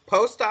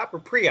 Post-op or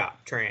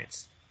pre-op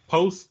trans?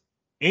 Post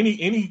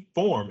any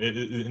form.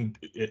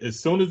 As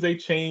soon as they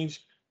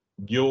change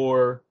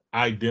your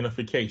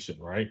identification,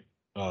 right,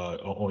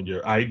 on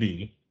your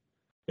ID,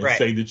 and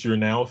say that you're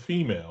now a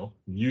female,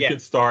 you can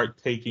start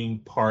taking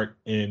part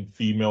in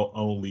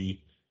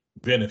female-only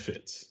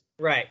benefits.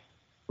 Right.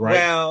 Right.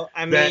 Well,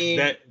 I mean,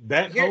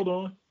 hold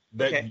on.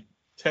 That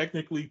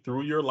technically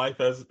through your life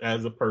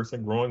as a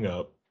person growing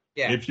up,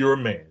 if you're a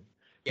man,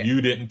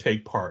 you didn't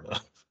take part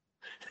of.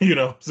 You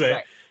know what I'm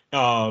saying?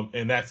 Right.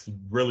 And that's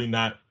really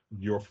not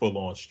your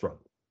full-on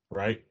struggle,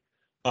 right?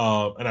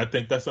 And I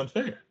think that's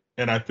unfair.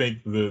 And I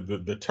think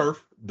the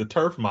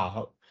turf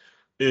mob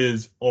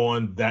is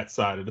on that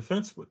side of the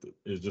fence with it.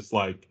 It's just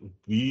like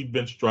we've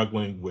been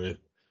struggling with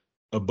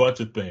a bunch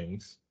of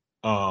things,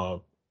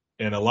 and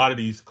a lot of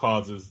these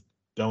causes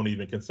don't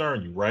even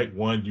concern you, right?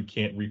 One, you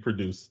can't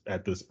reproduce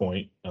at this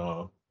point.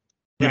 You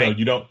know,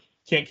 you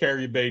can't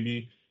carry a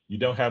baby. You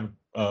don't have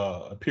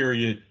a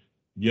period.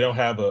 You don't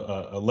have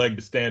a leg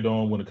to stand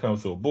on when it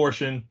comes to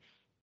abortion.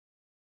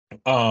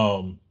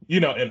 You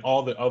know, and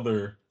all the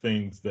other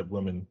things that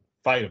women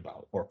fight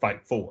about or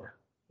fight for.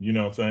 You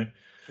know what I'm saying?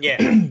 Yeah.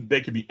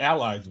 They could be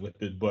allies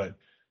with it, but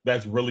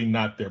that's really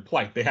not their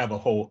plight. They have a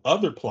whole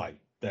other plight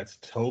that's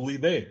totally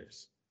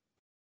theirs,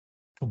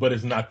 but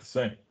it's not the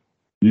same.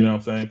 You know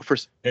what I'm saying? For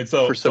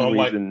some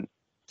reason,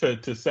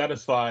 like, to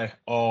satisfy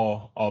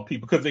all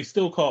people, because they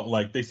still call it,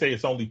 like, they say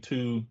it's only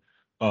two,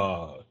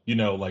 you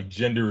know, like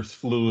gender is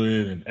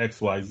fluid and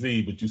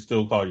XYZ, but you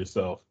still call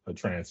yourself a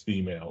trans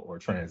female or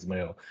trans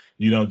male.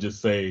 You don't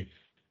just say,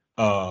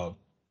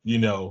 you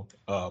know,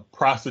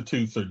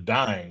 prostitutes are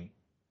dying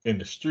in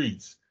the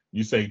streets.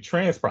 You say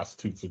trans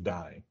prostitutes are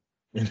dying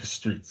in the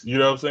streets. You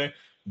know what I'm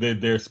saying?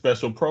 There's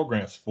special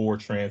programs for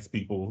trans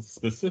people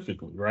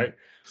specifically, right?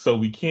 So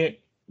we can't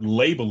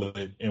label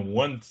it in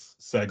one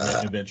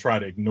segment and then try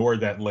to ignore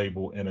that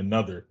label in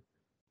another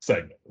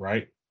segment,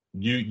 right?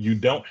 You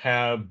don't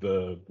have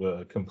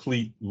the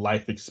complete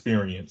life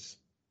experience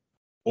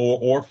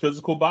or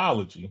physical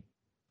biology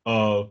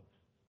of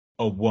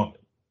a woman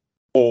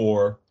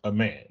or a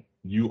man.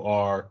 You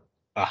are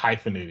a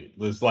hyphenated.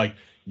 It's like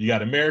you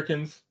got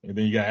Americans and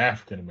then you got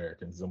African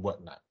Americans and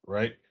whatnot,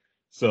 right?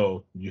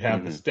 So you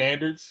have the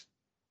standards,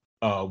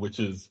 which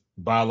is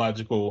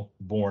biological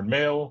born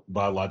male,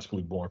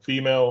 biologically born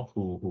female,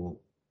 who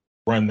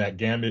run that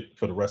gamut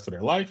for the rest of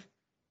their life.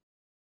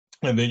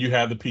 And then you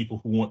have the people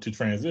who want to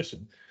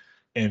transition,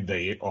 and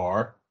they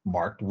are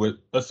marked with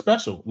a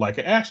special, like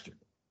an asterisk.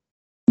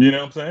 You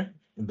know what I'm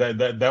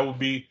saying? That would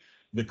be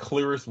the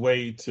clearest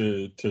way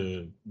to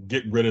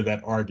get rid of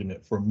that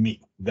argument for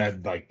me.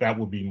 That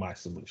would be my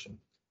solution.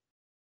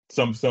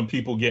 Some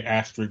people get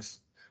asterisks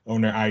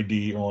on their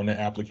ID or on their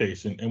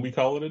application, and we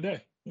call it a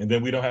day, and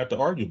then we don't have to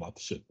argue about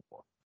the shit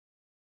anymore.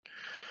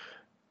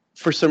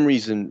 For some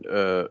reason,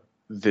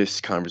 this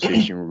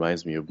conversation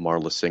reminds me of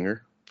Marla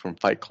Singer from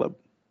Fight Club.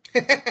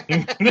 You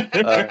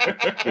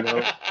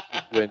know,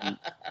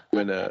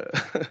 when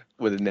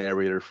the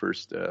narrator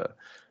first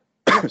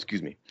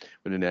excuse me,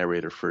 when the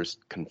narrator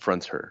first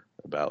confronts her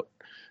about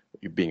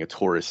being a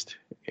tourist,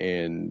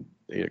 and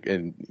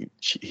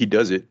he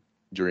does it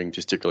during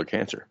testicular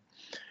cancer,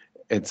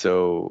 and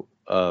so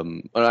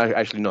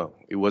actually no,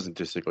 it wasn't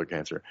testicular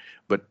cancer,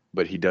 but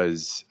he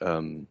does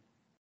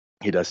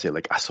say,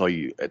 like, I saw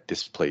you at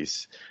this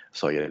place, I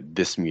saw you at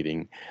this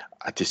meeting,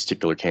 at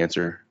testicular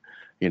cancer,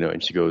 you know,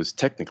 and she goes,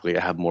 technically,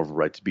 I have more of a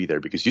right to be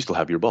there because you still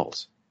have your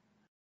balls.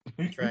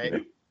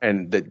 Right.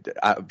 And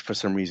that for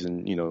some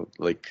reason, you know,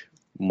 like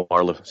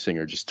Marla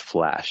Singer just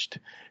flashed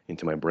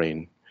into my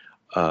brain.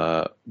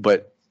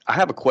 But I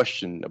have a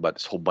question about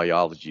this whole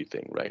biology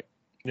thing, right?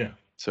 Yeah.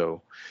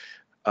 So,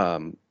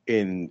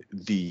 in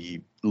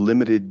the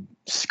limited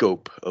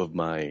scope of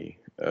my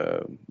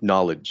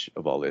knowledge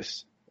of all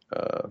this,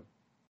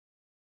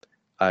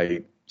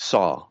 I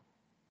saw,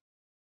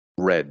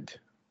 read,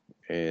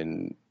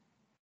 and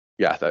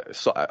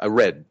I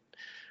read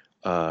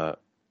a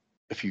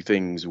few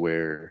things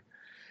where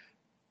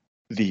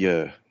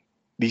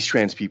these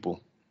trans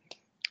people,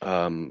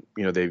 you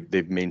know,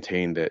 they've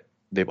maintained that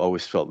they've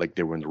always felt like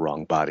they were in the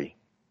wrong body,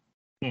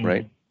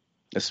 right?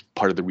 That's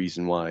part of the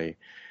reason why,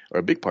 or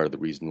a big part of the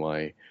reason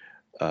why,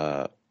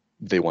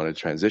 they wanted to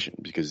transition,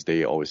 because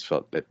they always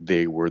felt that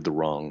they were the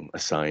wrong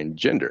assigned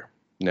gender.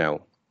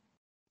 Now,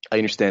 I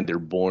understand they're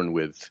born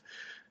with,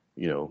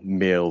 you know,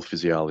 male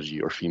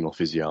physiology or female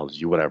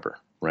physiology, whatever,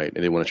 right?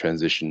 And they want to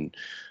transition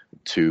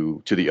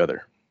to the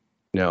other.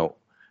 Now,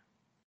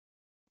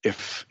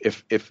 if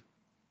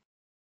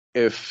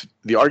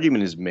the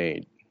argument is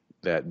made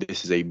that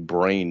this is a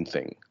brain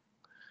thing,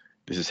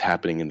 this is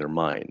happening in their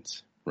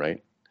minds,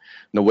 right?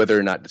 Now, whether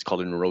or not it's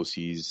called a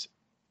neuroses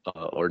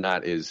or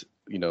not is,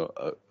 you know,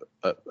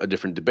 a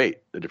different debate,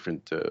 a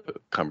different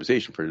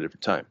conversation for a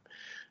different time.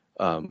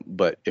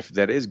 But if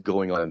that is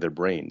going on in their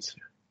brains,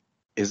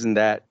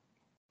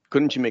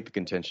 couldn't you make the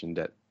contention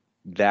that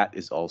that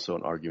is also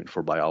an argument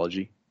for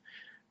biology?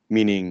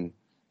 Meaning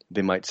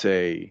they might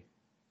say,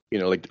 you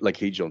know,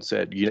 like H. Jones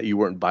said, you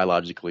weren't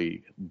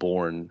biologically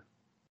born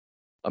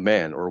a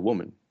man or a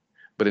woman,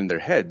 but in their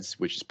heads,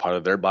 which is part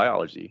of their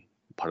biology,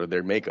 part of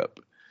their makeup,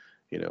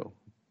 you know,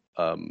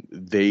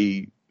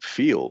 they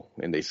feel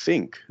and they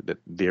think that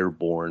they're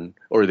born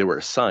or they were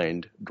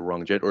assigned the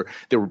wrong gender or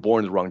they were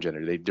born the wrong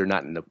gender. They're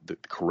not in the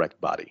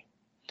correct body.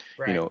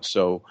 Right.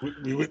 So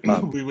we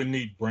would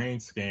need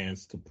brain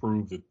scans to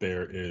prove that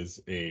there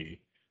is a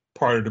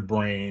part of the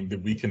brain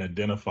that we can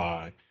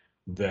identify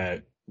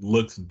that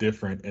looks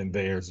different in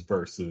theirs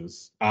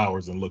versus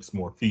ours and looks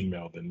more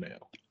female than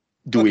male.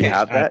 do we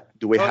have that?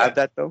 Do we Hold have on.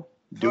 that though?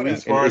 Do Hold we? on.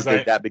 As far And as is there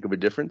I- that big of a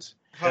difference?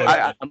 Hold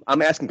on.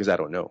 I'm asking because I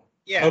don't know.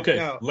 Yeah. Okay,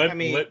 No. let- I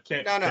mean, let-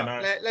 can- no. can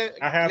I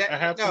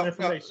have some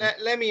information.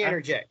 Let me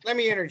interject. Let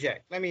me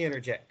interject.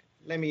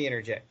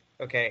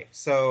 Okay.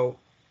 So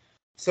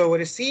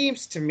what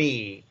seems to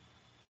be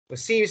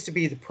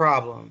the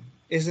problem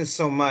isn't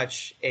so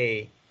much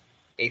a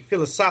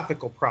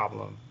philosophical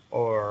problem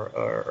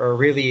or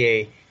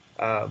really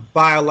a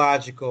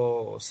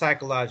biological,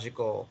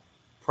 psychological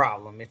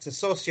problem. It's a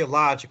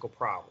sociological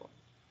problem,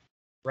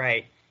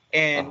 right?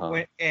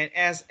 And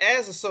as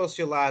a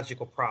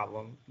sociological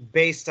problem,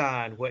 based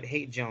on what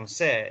Hate Jones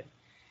said,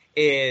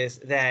 is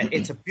that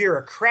it's a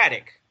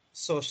bureaucratic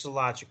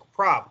sociological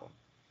problem,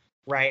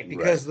 right?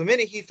 Because the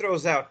minute he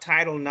throws out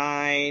Title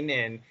IX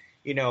and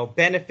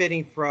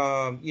benefiting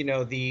from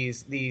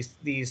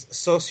these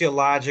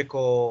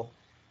sociological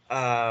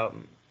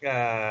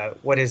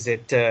what is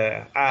it?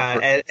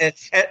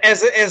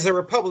 As a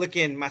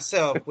Republican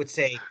myself would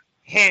say,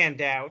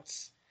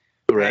 handouts,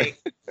 right?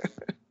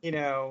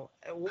 I'll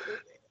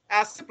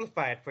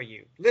simplify it for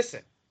you.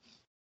 Listen,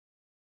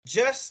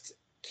 just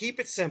keep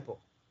it simple.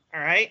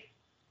 All right.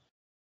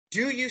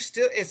 Do you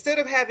still, instead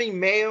of having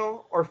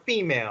male or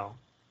female,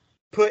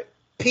 put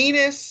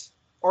penis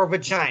or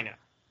vagina?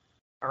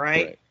 All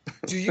right.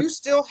 Do you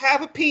still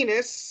have a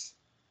penis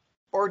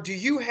or do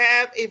you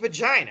have a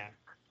vagina?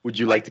 Would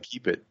you like to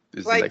keep it?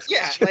 Like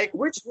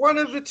which one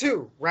of the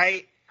two,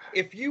 right?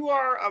 If you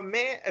are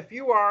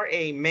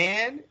a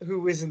man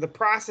who is in the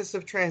process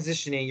of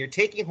transitioning, you're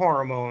taking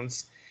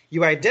hormones,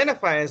 you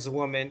identify as a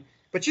woman,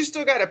 but you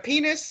still got a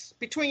penis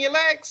between your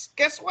legs,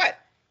 guess what?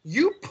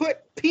 You put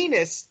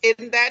penis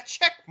in that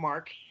check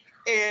mark,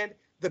 and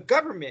the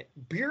government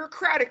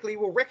bureaucratically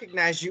will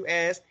recognize you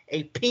as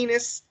a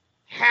penis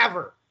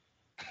haver.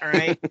 All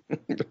right.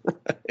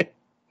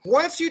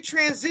 Once you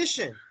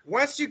transition,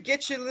 once you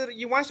get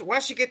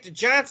once you get to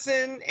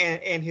Johnson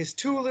and his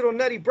two little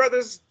nutty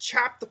brothers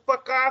chopped the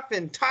fuck off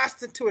and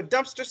tossed into a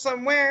dumpster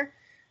somewhere,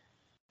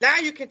 now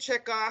you can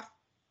check off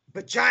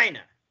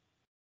vagina.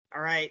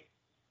 All right.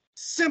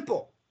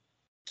 Simple.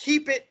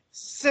 Keep it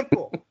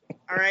simple.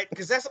 All right.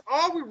 Because that's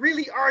all we're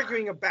really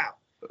arguing about.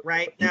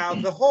 Right. Now,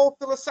 the whole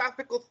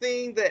philosophical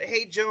thing that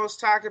Hate Jones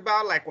talked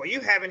about, like, well,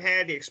 you haven't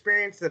had the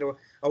experience that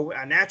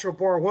a natural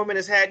born woman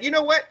has had. You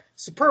know what?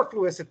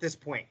 Superfluous at this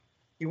point.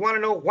 You want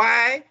to know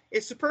why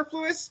it's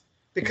superfluous?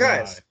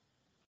 Because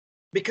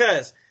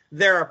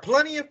there are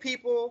plenty of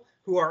people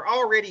who are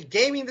already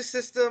gaming the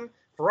system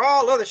for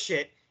all other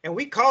shit, and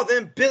we call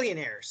them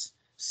billionaires.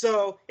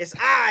 So it's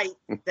that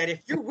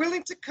if you're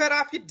willing to cut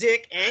off your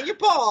dick and your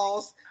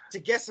balls to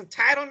get some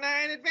Title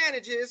IX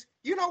advantages,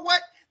 you know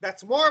what?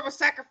 That's more of a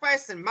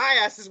sacrifice than my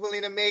ass is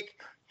willing to make.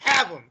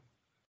 Have them.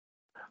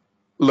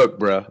 Look,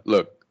 bruh.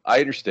 Look,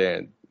 I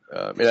understand,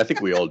 and I think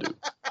we all do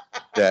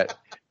that.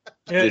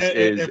 This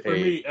is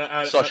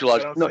a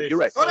sociological. No, you're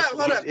right. Hold on.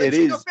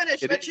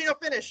 Let Chino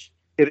finish.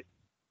 I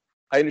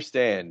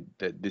understand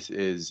that this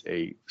is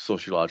a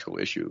sociological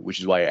issue, which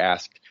is why I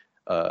asked.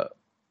 I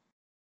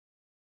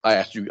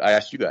asked you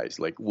guys,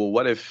 like, well,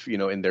 what if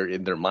in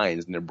their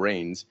minds, in their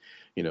brains,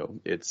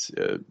 it's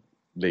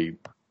they're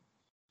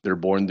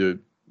born in the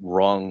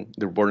wrong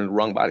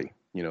body.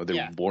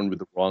 They're born with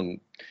the wrong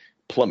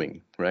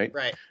plumbing, right?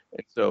 Right.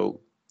 And so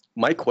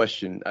my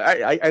question,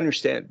 I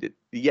understand that,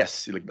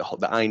 yes, like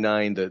the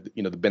I-9,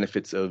 the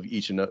benefits of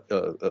each and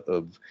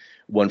of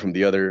one from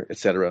the other, et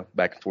cetera,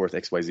 back and forth,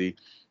 XYZ.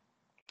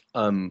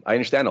 I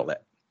understand all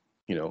that,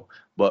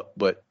 but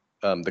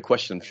the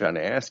question I'm trying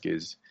to ask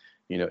is,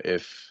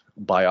 if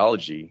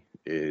biology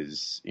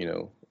is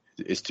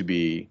to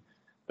be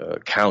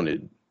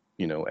counted,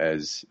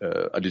 as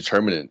a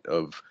determinant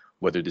of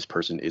whether this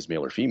person is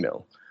male or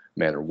female,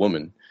 man or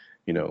woman,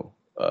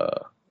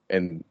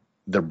 and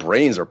their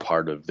brains are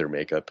part of their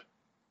makeup,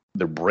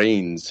 their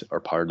brains are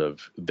part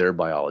of their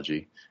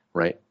biology,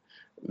 right?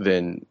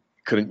 Then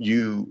shouldn't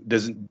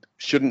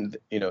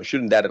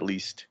that at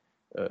least,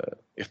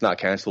 if not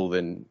cancel,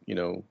 then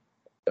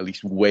at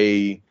least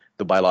weigh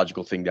the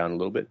biological thing down a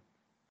little bit?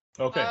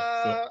 Okay.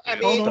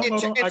 Hold on.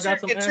 I got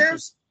some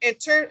answers. In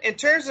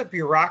terms of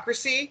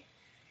bureaucracy,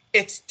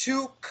 it's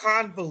too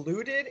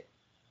convoluted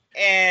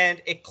and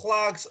it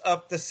clogs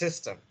up the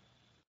system.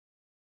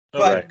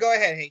 But go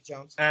ahead, Hate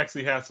Jones. I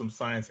actually have some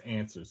science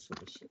answers for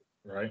this shit,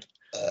 right?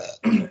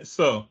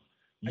 So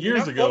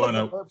years ago,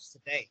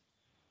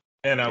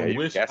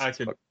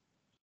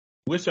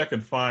 wish I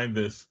could find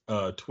this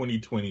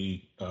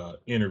 2020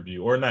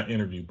 interview, or not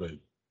interview, but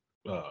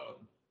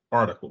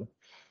article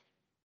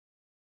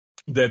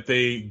that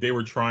they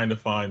were trying to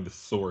find the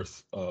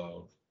source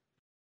of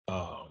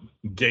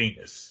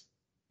gayness,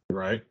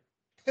 right?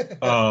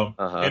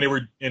 And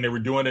they were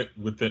doing it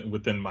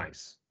within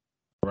mice,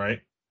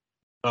 right?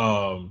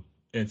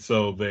 And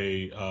so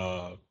they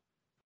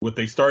what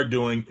they start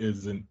doing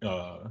is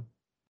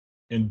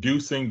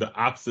inducing the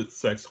opposite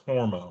sex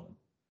hormone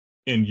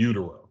in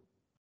utero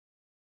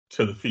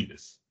to the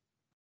fetus.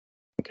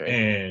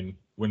 Okay. And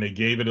when they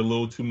gave it a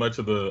little too much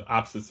of the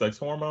opposite sex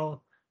hormone,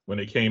 when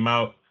they came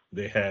out,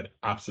 they had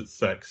opposite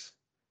sex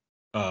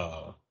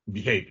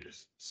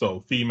behaviors.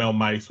 So female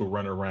mice were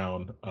running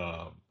around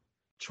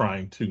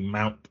trying to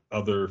mount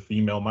other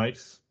female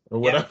mice or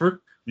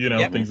whatever,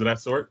 things of that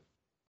sort.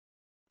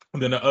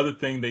 And then the other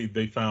thing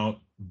they found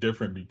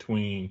different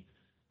between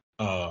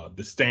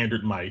the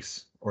standard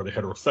mice or the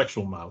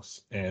heterosexual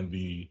mouse and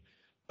the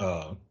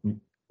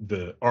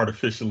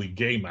artificially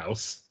gay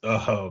mouse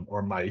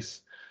or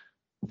mice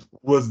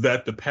was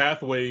that the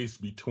pathways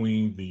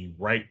between the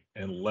right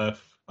and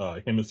left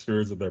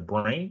hemispheres of their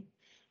brain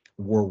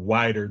were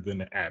wider than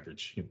the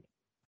average human.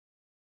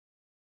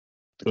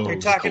 So,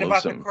 you're talking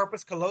about the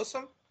corpus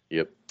callosum?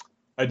 Yep.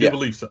 I do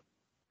believe so.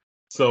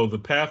 So the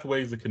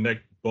pathways that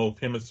connect both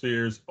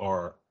hemispheres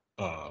are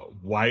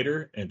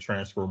wider and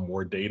transfer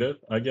more data,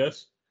 I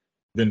guess,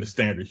 than the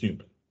standard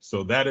human.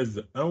 So that is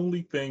the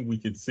only thing we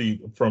could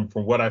see from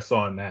what I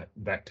saw in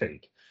that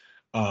take.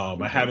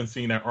 I haven't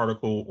seen that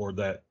article or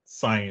that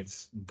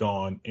science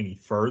gone any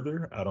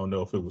further. I don't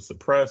know if it was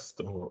suppressed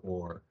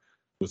or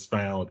was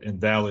found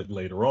invalid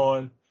later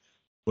on,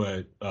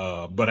 but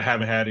I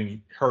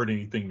haven't heard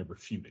anything to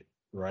refute it.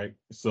 Right.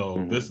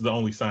 So this is the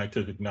only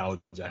scientific knowledge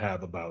I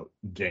have about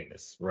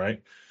gayness.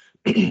 Right.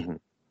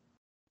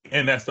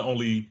 And that's the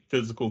only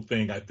physical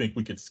thing I think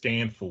we could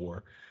scan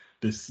for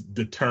to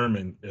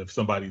determine if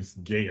somebody's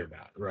gay or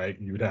not. Right.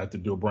 You would have to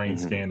do a brain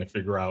scan and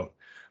figure out,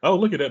 oh,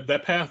 look at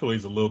that pathway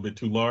is a little bit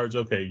too large.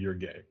 Okay, you're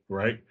gay.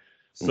 Right.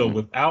 So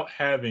without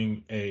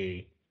having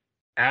a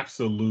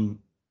absolute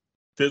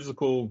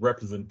physical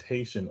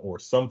representation or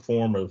some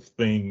form of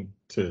thing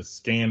to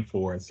scan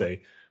for and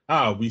say,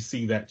 we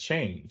see that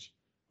change,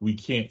 we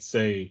can't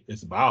say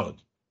it's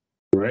biology,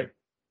 right?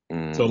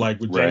 So like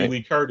with Jamie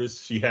Lee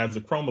Curtis, she has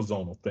a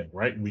chromosomal thing,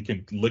 right? We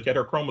can look at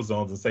her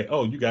chromosomes and say,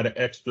 oh, you got an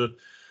extra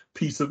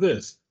piece of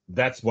this.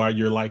 That's why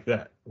you're like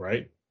that,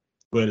 right?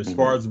 But as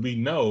far as we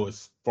know,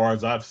 as far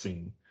as I've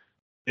seen,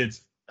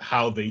 it's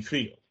how they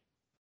feel,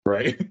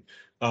 right?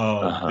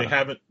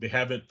 They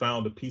haven't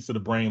found a piece of the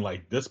brain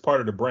like this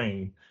part of the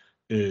brain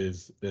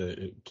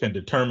can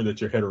determine that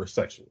you're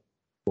heterosexual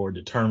or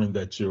determine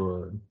that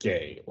you're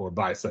gay or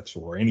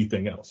bisexual or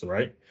anything else,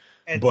 right?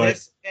 And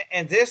this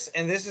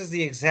is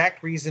the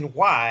exact reason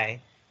why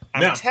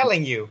I'm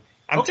telling you.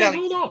 Hold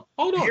on.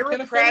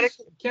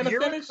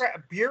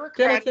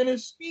 Bureaucratically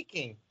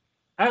speaking,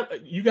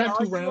 you got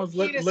 2 rounds.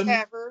 Are you a penis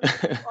haver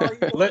or are you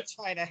a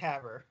vagina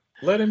haver?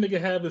 Let a nigga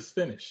have his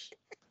finish.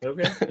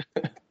 Okay.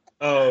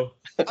 I'm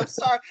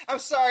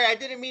sorry. I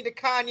didn't mean to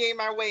Kanye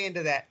my way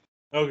into that.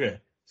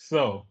 Okay.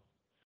 So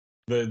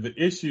the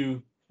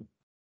issue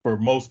for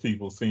most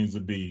people seems to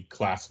be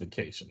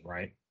classification,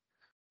 right?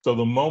 So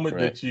the moment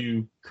that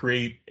you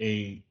create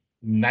a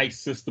nice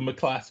system of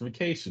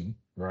classification,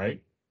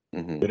 right,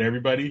 that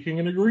everybody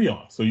can agree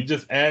on. So you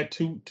just add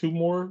two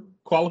more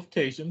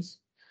qualifications,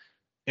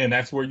 and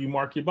that's where you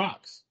mark your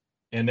box.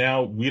 And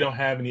now we don't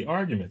have any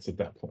arguments at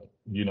that point.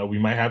 We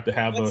might have to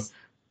have a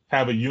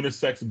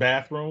unisex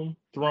bathroom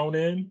thrown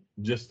in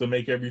just to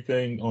make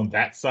everything on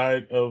that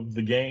side of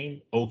the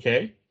game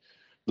okay.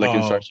 Like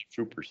in Starship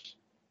Troopers.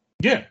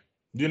 Yeah.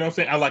 You know what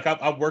I'm saying?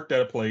 I've worked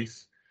at a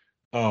place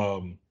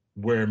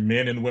where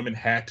men and women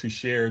had to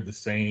share the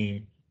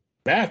same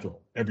bathroom.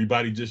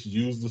 Everybody just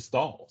used the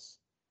stalls.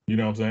 You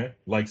know what I'm saying?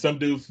 Like some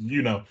dudes,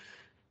 you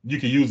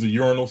can use the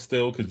urinal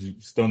still because you're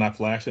still not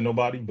flashing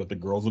nobody, but the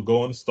girls will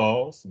go in the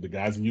stalls. The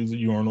guys will use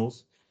the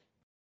urinals.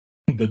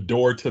 The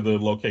door to the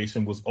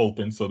location was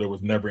open, so there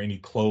was never any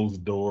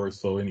closed doors,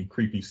 so any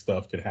creepy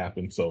stuff could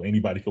happen. So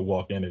anybody could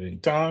walk in at any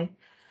time.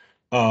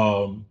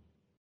 And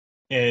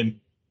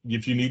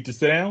if you need to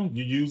sit down,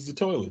 you use the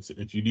toilets.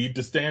 If you need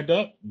to stand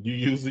up, you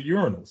use the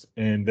urinals.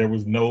 And there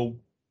was no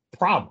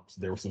problems.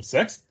 There was some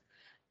sex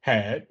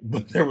had,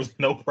 but there was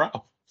no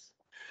problems.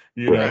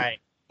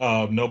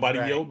 Nobody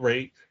yelled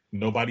rape.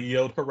 Nobody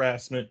yelled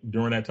harassment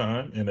during that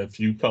time. And a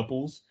few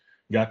couples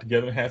got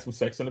together and had some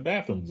sex in the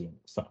bathrooms in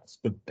size,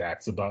 but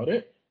that's about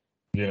it.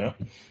 So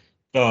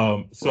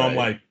I'm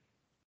like,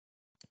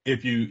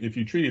 if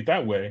you treat it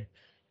that way,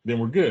 then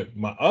we're good.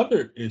 My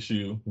other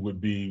issue would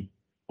be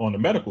on the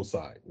medical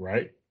side,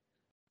 right?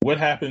 What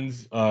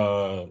happens?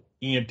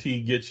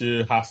 EMT gets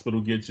you,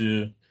 hospital gets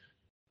you.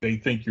 They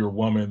think you're a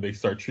woman. They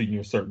start treating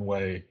you a certain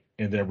way,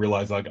 and then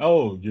realize like,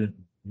 oh, you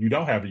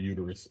don't have a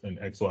uterus and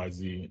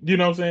XYZ. You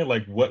know what I'm saying?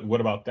 Like,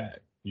 what about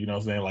that? You know what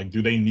I'm saying? Like,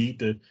 do they need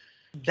to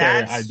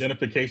carry an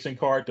identification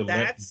card to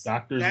let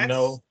doctors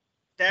know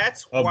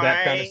that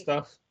kind of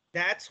stuff?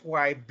 That's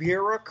why,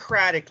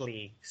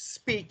 bureaucratically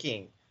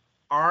speaking,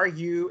 are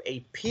you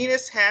a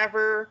penis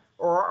haver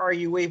or are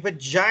you a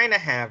vagina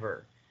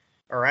haver?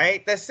 All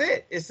right, that's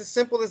it. It's as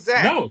simple as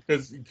that. No,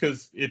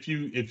 because if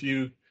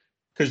you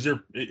because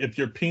if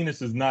your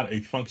penis is not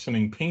a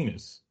functioning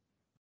penis,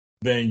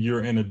 then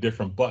you're in a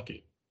different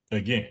bucket.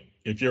 Again,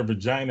 if your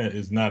vagina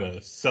is not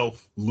a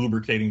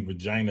self-lubricating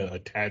vagina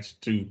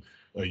attached to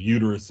a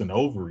uterus and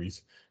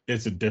ovaries,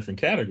 it's a different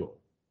category.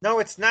 No,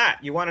 it's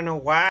not. You want to know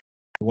why?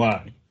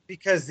 Why?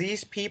 Because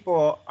these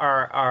people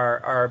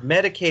are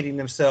medicating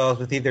themselves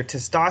with either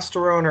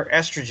testosterone or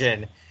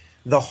estrogen.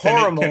 The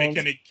hormones.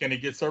 Can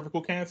it get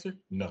cervical cancer?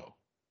 No.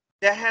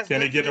 That has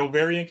Can it get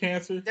ovarian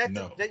cancer?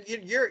 No.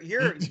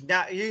 You're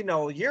not,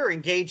 you're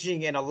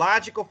engaging in a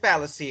logical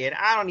fallacy, and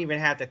I don't even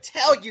have to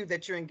tell you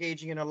that you're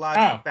engaging in a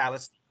logical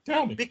fallacy.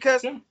 Tell me.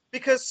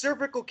 Because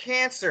cervical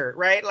cancer,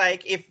 right?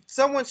 Like if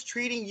someone's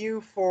treating you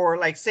for,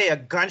 like, say, a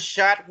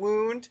gunshot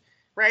wound,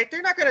 right?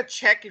 They're not going to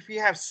check if you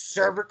have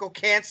cervical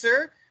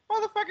cancer.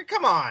 Motherfucker,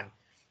 come on.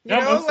 You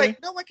know,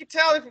 like, no one can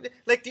tell if,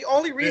 like, the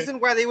only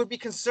reason why they would be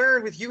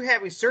concerned with you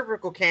having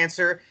cervical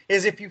cancer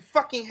is if you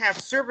fucking have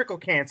cervical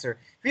cancer.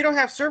 If you don't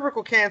have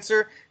cervical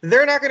cancer,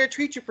 they're not going to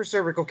treat you for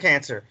cervical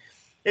cancer.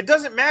 It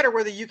doesn't matter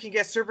whether you can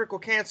get cervical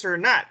cancer or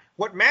not.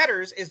 What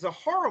matters is the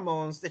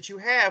hormones that you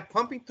have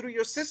pumping through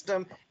your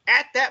system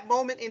at that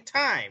moment in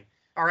time.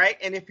 All right.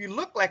 And if you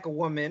look like a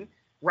woman,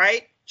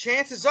 right,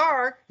 chances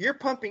are you're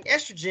pumping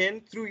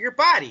estrogen through your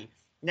body.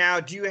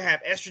 Now, do you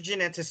have estrogen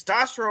and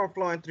testosterone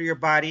flowing through your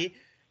body?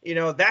 You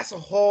know, that's a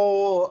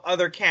whole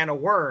other can of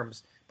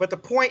worms. But the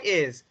point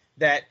is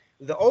that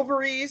the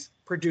ovaries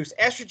produce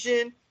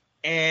estrogen,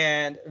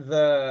 and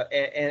the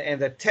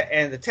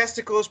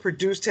testicles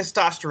produce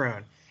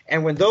testosterone.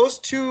 And when those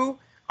two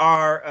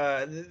are,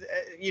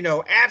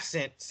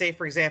 absent, say,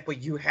 for example,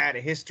 you had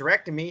a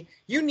hysterectomy,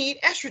 you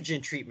need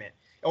estrogen treatment.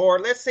 Or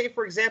let's say,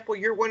 for example,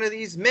 you're one of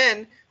these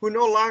men who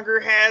no longer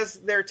has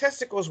their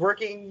testicles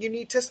working, you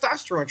need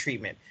testosterone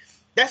treatment.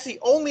 That's the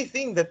only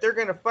thing that they're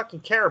going to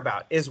fucking care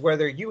about, is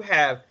whether you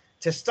have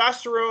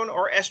testosterone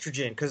or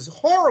estrogen, because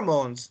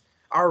hormones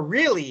are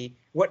really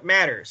what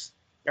matters.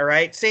 All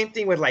right. Same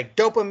thing with like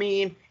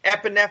dopamine,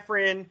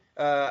 epinephrine,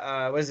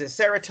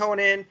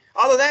 serotonin,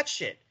 all of that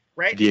shit.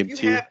 Right.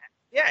 DMT.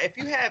 If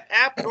you have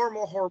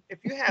abnormal, if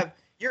you have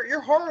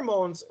your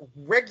hormones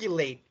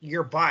regulate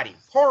your body.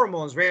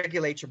 Hormones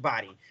regulate your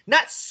body,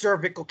 not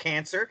cervical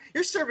cancer.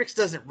 Your cervix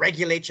doesn't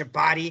regulate your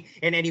body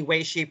in any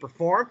way, shape, or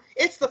form.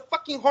 It's the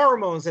fucking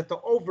hormones that the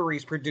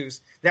ovaries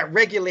produce that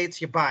regulates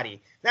your body.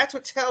 That's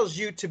what tells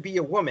you to be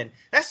a woman.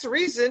 That's the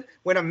reason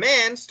when a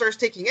man starts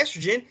taking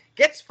estrogen,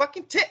 gets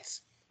fucking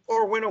tits.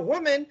 Or when a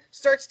woman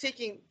starts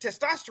taking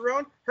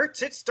testosterone, her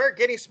tits start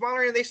getting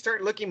smaller and they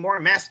start looking more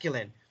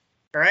masculine.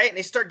 All right? And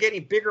they start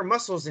getting bigger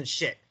muscles and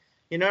shit.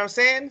 You know what I'm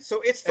saying? So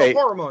it's the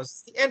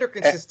hormones, the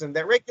endocrine system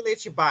that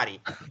regulates your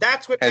body.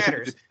 That's what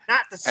matters,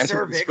 not the cervix.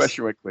 Answer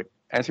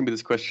me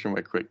this question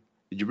right quick.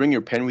 Did you bring your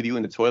pen with you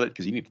in the toilet?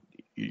 Because you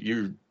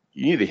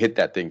need to hit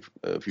that thing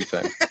a few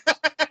times.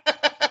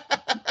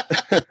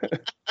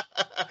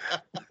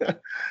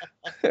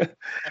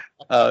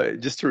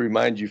 Just to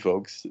remind you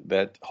folks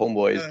that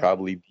Homeboy is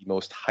probably the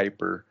most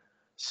hyper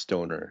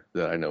stoner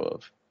that I know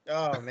of.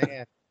 Oh,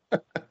 man. I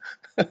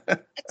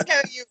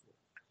tell you.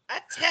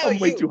 I'm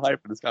way too high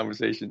for this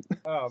conversation.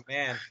 Oh,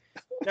 man.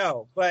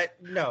 No,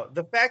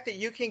 the fact that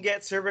you can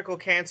get cervical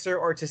cancer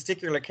or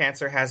testicular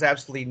cancer has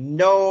absolutely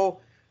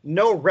no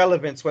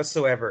relevance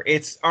whatsoever.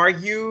 It's,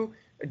 do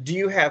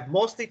you have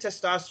mostly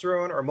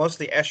testosterone or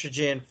mostly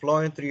estrogen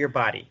flowing through your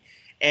body?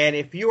 And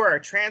if you are a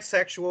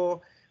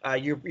transsexual,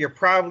 you're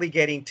probably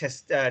getting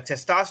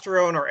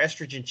testosterone or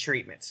estrogen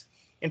treatments.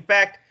 In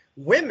fact,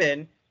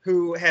 women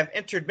who have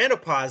entered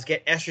menopause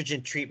get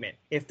estrogen treatment.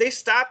 If they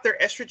stop their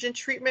estrogen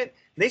treatment,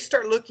 they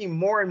start looking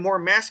more and more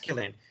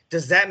masculine.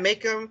 Does that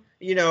make them,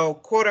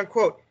 quote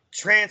unquote,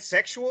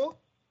 transsexual?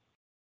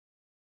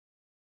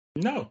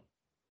 No,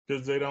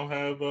 because they don't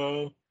have.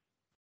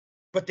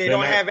 But they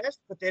don't have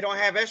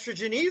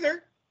estrogen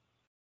either.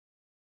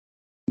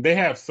 They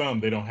have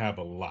some. They don't have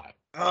a lot.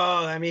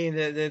 Oh, I mean,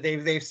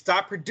 they've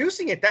stopped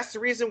producing it. That's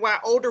the reason why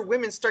older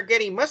women start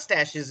getting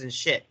mustaches and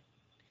shit.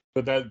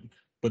 But that's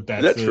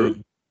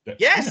true.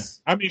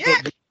 Yes. Yeah. I mean,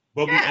 yeah.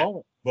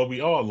 but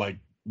we all like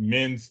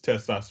men's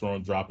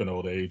testosterone drop in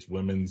old age,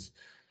 women's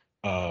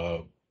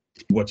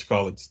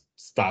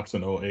stops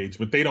in old age,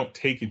 but they don't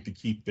take it to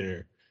keep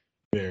their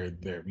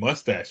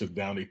mustaches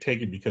down. They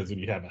take it because if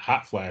you're having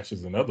hot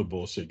flashes and other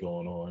bullshit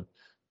going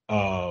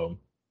on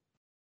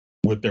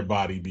with their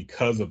body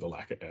because of the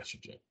lack of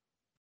estrogen.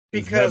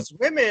 Because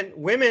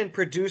women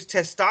produce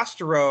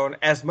testosterone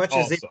as much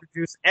as they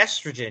produce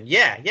estrogen.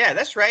 Yeah,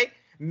 that's right.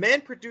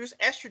 Men produce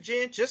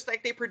estrogen just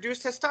like they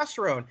produce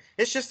testosterone.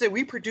 It's just that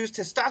we produce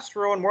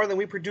testosterone more than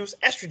we produce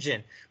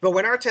estrogen. But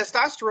when our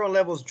testosterone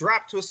levels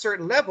drop to a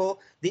certain level,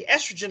 the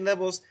estrogen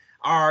levels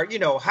are,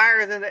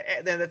 higher than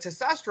the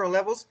testosterone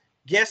levels.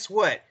 Guess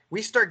what?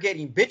 We start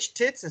getting bitch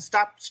tits and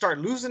start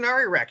losing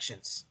our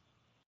erections.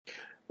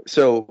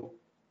 So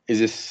is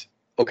this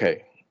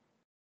okay?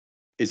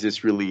 Is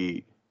this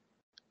really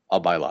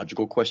a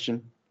biological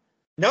question?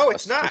 No,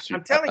 it's not.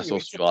 I'm telling you. A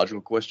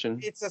sociological question?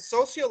 It's a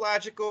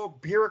sociological,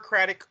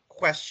 bureaucratic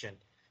question.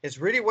 It's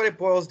really what it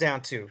boils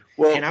down to.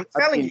 Well, And I'm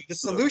telling you, the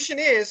solution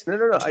is no.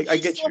 do I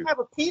you get still you. have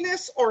a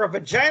penis or a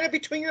vagina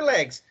between your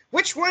legs?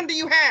 Which one do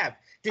you have?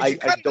 Did you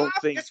cut it don't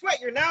off? think Guess what?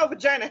 You're now a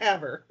vagina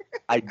haver.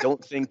 I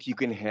don't think you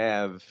can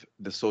have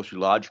the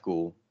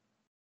sociological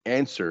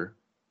answer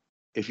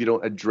if you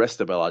don't address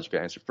the biological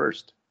answer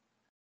first.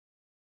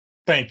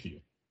 Thank you.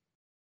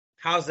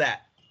 How's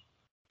that?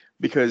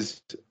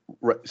 Because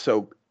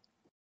so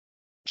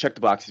check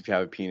the box if you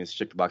have a penis,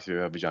 check the box if you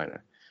have a vagina,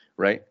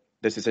 right?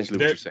 That's essentially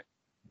what you're saying.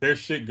 Their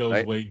shit goes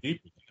right? way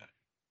deeper than that.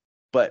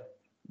 But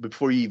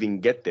before you even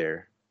get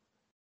there,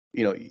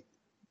 you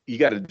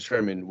got to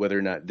determine whether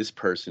or not this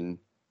person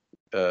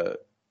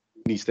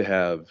needs to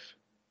have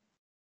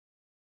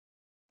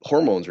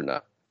hormones or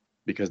not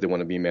because they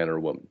want to be a man or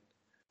a woman.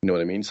 You know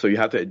what I mean? So you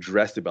have to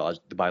address the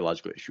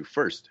biological issue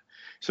first.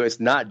 So it's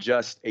not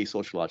just a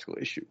sociological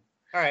issue.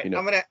 All right,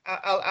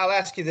 I'll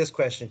ask you this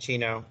question,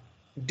 Chino.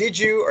 Did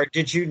you or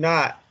did you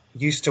not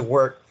used to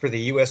work for the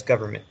U.S.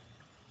 government?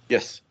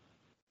 Yes.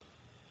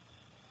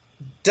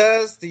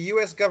 Does the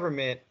U.S.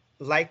 government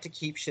like to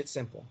keep shit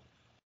simple?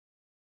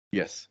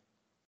 Yes.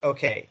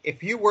 Okay,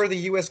 if you were the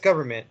U.S.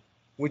 government,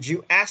 would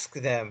you ask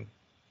them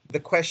the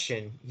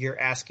question you're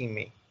asking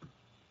me?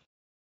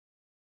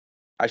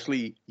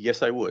 Actually,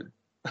 yes, I would.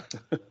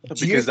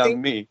 Because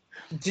I'm me.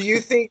 Do you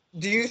think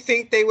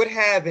they would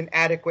have an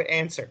adequate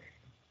answer?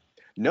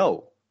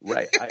 No,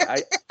 right.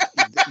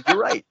 You're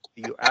right.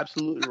 You're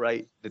absolutely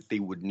right that they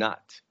would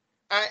not.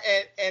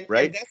 Right? And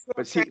that's what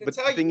I'm trying to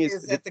tell you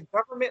is that the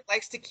government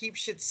likes to keep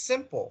shit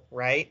simple,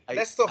 right?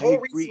 That's the whole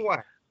reason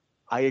why.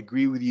 I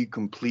agree with you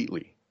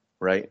completely,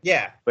 right?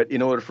 Yeah. But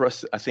in order for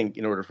us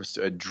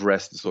to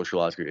address the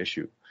sociological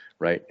issue,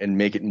 right, and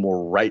make it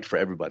more right for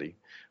everybody,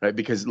 right?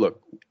 Because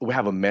look, we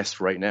have a mess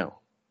right now.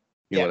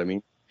 You know what I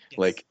mean? Yes.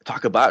 Like,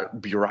 talk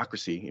about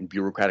bureaucracy and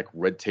bureaucratic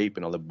red tape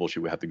and all the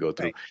bullshit we have to go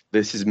through. Right.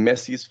 This is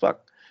messy as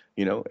fuck,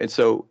 And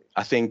so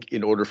I think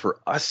in order for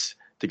us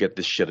to get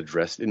this shit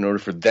addressed, in order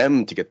for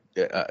them to get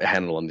a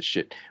handle on this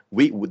shit,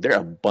 there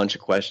are a bunch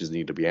of questions that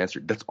need to be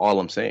answered. That's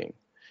all I'm saying.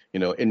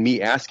 And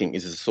me asking,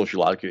 is this a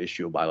sociological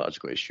issue, a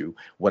biological issue,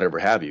 whatever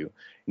have you?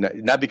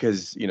 Not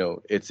because,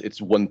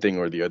 it's one thing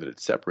or the other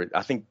that's separate.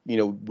 I think,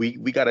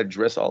 we got to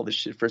address all this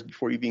shit first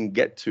before you even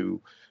get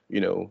to,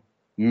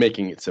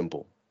 making it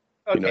simple.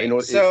 Okay, in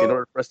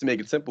order for us to make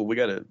it simple, we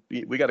gotta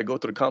go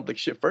through the complex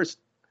shit first.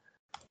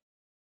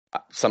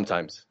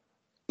 Sometimes,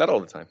 not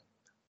all the time.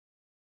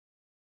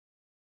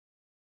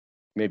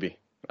 Maybe,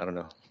 I don't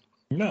know.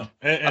 No,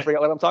 I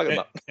forgot what I'm talking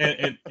about.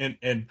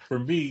 And for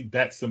me,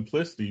 that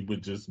simplicity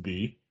would just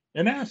be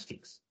an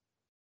asterisk.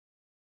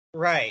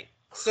 Right.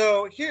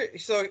 So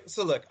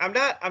look, I'm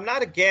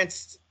not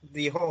against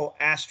the whole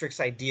asterisk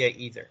idea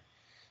either,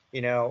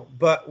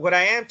 But what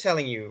I am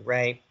telling you,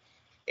 right,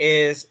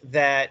 is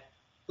that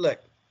look.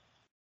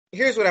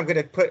 Here's what I'm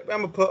gonna put.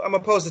 I'm gonna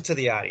pose it to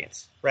the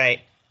audience,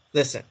 right?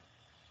 Listen.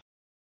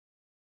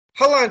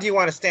 How long do you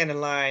want to stand in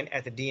line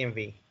at the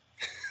DMV?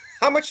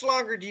 How much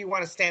longer do you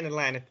want to stand in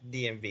line at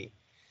the DMV,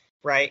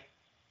 right?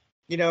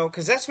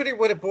 Because that's what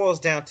it boils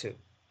down to.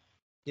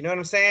 You know what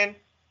I'm saying?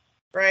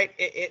 Right?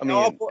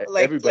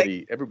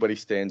 Everybody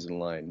stands in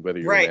line, whether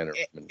you're a man or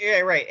a woman.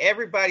 Yeah, right.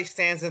 Everybody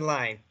stands in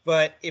line,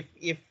 but if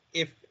you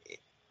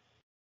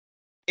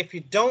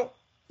don't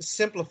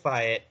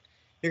simplify it,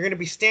 you're going to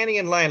be standing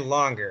in line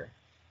longer.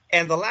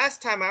 And the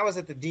last time I was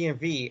at the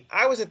DMV,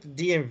 I was at the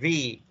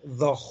DMV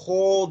the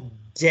whole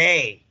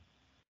day,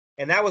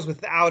 and that was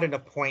without an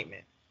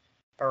appointment.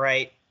 All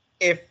right.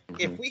 If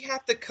we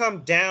have to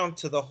come down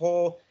to the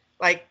whole,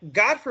 like,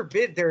 God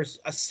forbid there's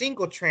a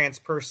single trans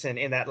person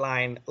in that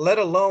line, let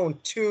alone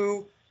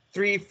 2,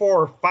 3,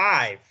 4, or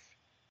 5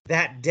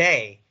 that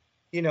day.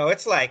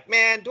 It's like,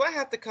 man, do I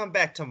have to come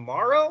back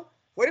tomorrow?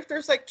 What if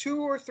there's like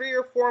 2 or 3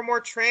 or 4 more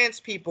trans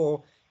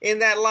people in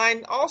that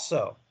line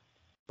also,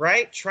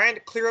 right? Trying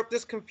to clear up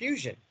this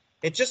confusion.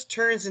 It just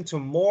turns into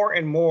more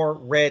and more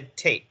red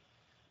tape,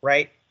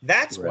 right?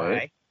 That's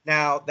why.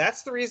 Now,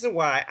 that's the reason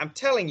why I'm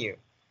telling you,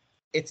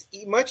 it's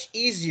much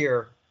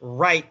easier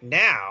right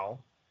now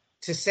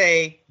to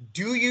say,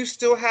 do you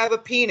still have a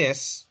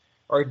penis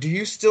or do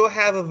you still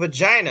have a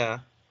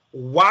vagina,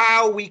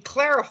 while we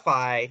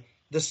clarify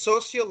the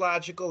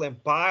sociological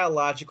and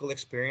biological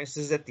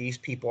experiences that these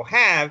people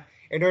have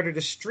in order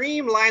to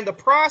streamline the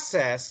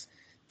process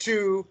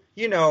to,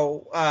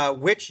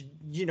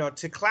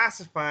 to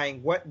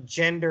classifying what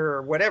gender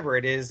or whatever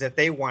it is that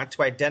they want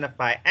to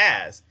identify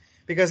as.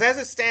 Because as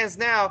it stands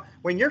now,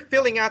 when you're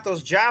filling out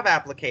those job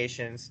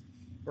applications,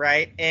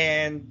 right?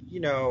 And,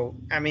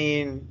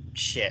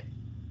 shit.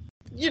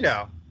 Did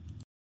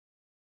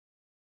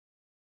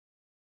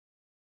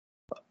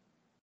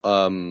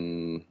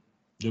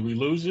we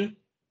lose you?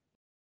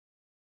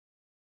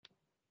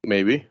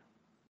 Maybe.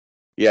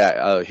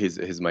 Yeah,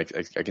 his mic,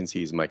 I can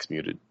see his mic's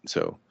muted.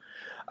 So,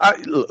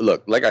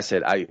 look, like I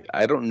said, I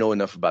don't know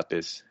enough about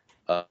this.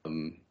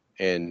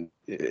 And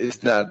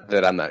it's not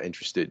that I'm not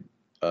interested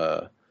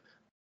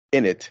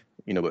in it,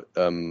 but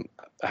I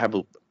have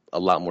a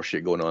lot more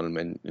shit going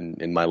on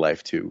in my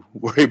life to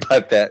worry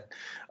about that.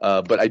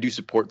 But I do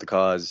support the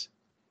cause,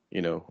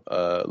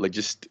 like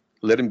just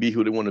let them be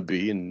who they want to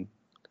be and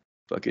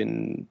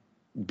fucking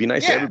be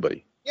nice to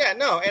everybody. Yeah,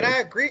 no, and I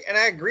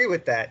agree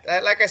with that.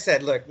 Like I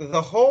said, look,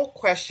 the whole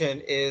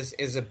question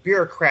is a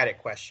bureaucratic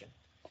question,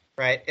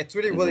 right? It's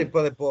really what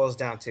it boils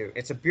down to.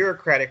 It's a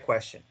bureaucratic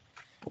question,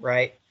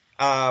 right?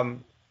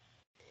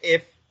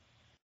 If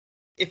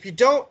you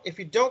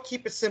don't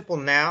keep it simple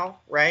now,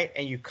 right,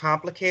 and you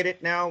complicate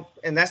it now,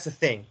 and that's the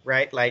thing,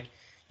 right? Like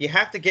you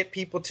have to get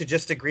people to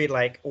just agree,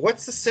 like,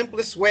 what's the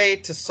simplest way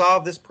to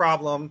solve this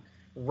problem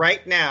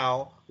right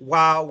now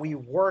while we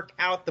work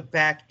out the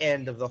back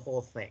end of the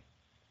whole thing.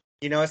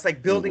 It's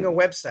like building a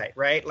website,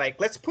 right? Like,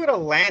 let's put a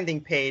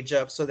landing page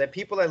up so that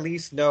people at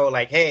least know,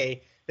 like,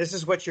 hey, this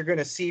is what you're going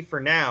to see for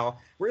now.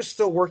 We're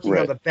still working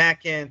on the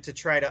back end to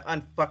try to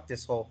unfuck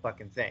this whole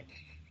fucking thing.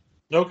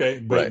 Okay,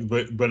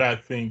 but I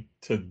think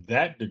to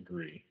that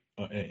degree,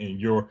 and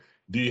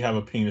do you have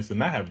a penis and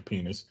not have a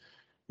penis?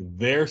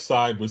 Their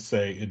side would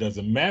say it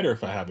doesn't matter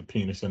if I have a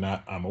penis or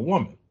not. I'm a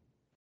woman,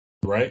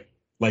 right?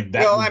 Like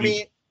that. Well, I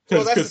mean.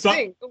 Well, that's the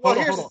thing. Well,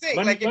 here's the thing.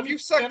 Like, if you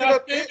sucked it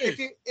up,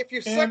 if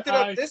you sucked it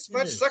up this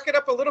much, suck it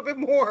up a little bit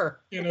more.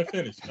 Can I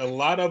finish? A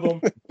lot of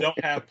them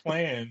don't have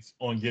plans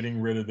on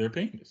getting rid of their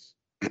penis.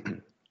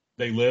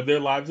 They live their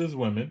lives as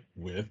women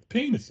with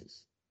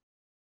penises.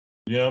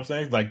 You know what I'm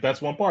saying? Like,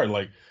 that's one part.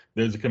 Like,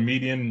 there's a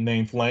comedian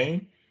named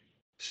Flame.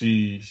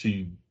 She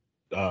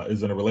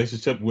is in a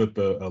relationship with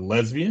a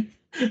lesbian,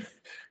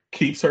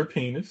 keeps her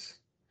penis,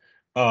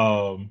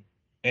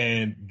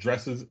 and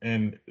dresses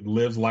and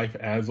lives life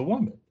as a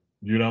woman.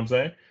 You know what I'm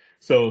saying?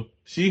 So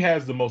she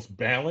has the most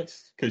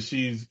balance because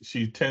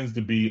she tends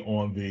to be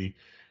on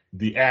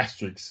the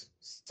asterisk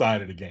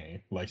side of the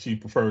game. Like, she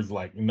prefers,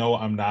 like, no,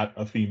 I'm not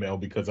a female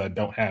because I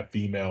don't have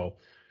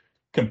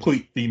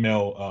complete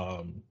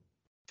female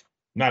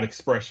not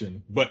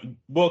expression, but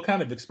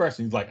kind of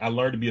expression. Like, I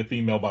learned to be a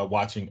female by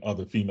watching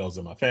other females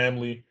in my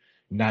family,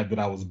 not that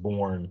I was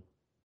born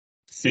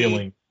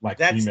feeling like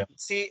female.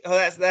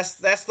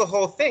 That's the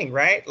whole thing,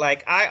 right?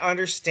 Like, I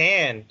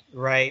understand,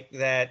 right,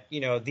 that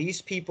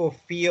these people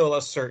feel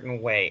a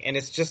certain way, and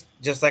it's just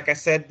like I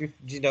said,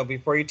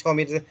 before you told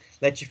me to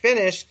let you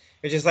finish.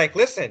 It's just like,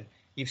 listen,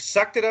 you've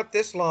sucked it up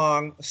this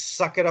long,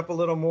 suck it up a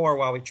little more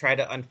while we try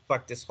to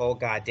unfuck this whole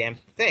goddamn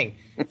thing.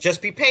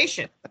 Just be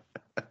patient.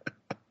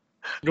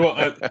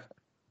 Well,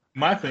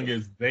 my thing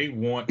is they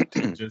want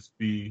to just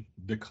be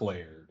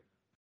declared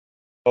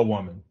a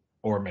woman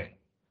or a man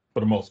for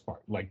the most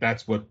part. Like,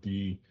 that's what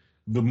the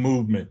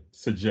movement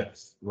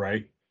suggests,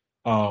 right?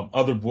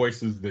 Other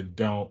voices that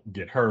don't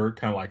get heard,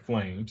 kind of like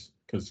Flames,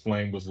 because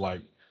Flame was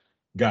like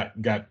got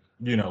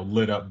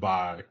lit up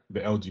by the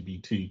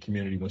LGBT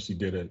community when she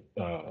did an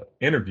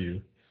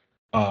interview,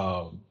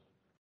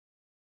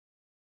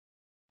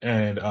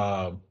 and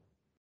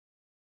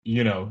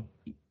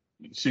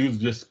she was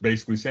just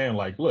basically saying,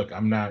 like, look,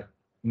 I'm not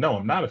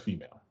a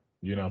female.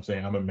 You know what I'm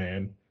saying? I'm a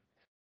man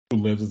who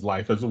lives his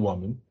life as a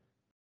woman,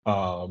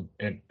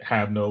 and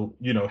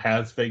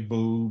has fake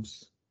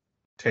boobs,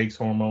 takes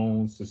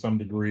hormones to some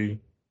degree,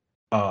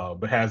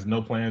 but has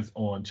no plans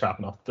on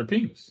chopping off their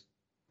penis.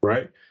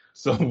 Right?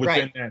 So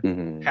within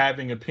that,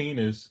 having a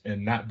penis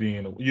and not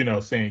being,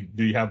 saying,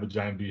 do you have a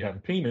vagina? Do you have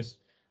a penis?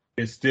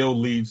 It still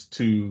leads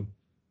to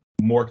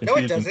more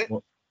confusion.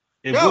 No,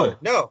 it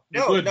doesn't. No.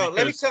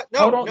 Let me tell.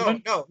 No.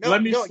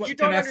 You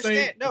don't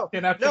understand.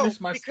 Can I finish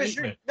my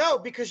statement?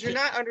 Because you're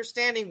not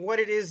understanding what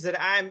it is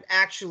that I'm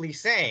actually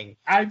saying.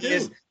 I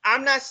do.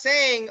 I'm not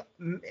saying.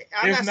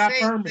 It's not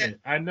permanent.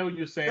 I know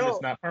you're saying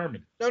it's not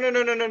permanent.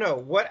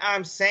 No. What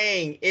I'm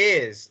saying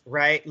is,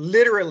 right,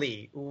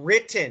 literally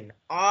written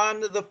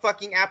on the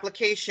fucking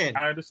application.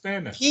 I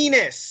understand that.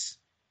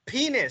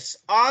 Penis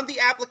on the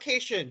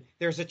application.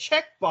 There's a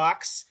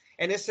checkbox,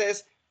 and it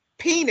says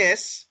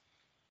penis.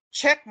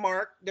 Check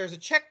mark, there's a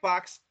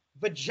checkbox,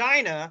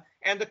 vagina,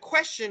 and the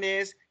question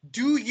is,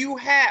 do you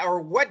have,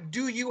 or what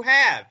do you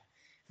have?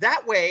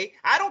 That way,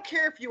 I don't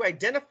care if you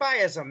identify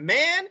as a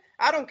man,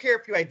 I don't care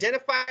if you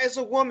identify as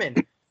a woman.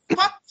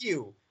 Fuck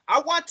you. I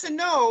want to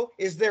know,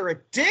 is there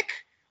a dick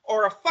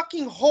or a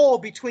fucking hole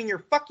between your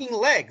fucking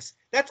legs?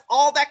 That's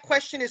all that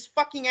question is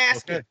fucking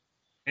asking. Okay.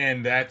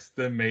 And that's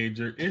the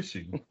major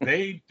issue.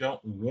 They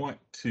don't want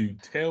to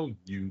tell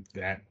you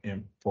that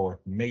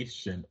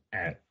information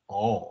at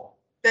all.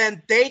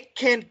 Then they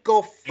can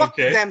go fuck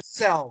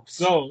themselves.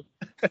 So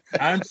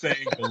I'm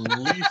saying the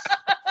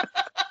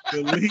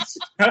least.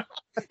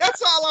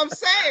 That's all I'm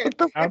saying.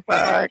 I'm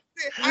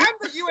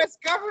the U.S.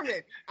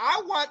 government.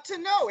 I want to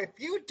know. If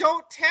you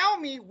don't tell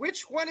me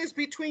which one is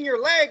between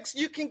your legs,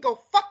 you can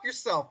go fuck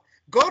yourself.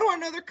 Go to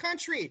another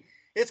country.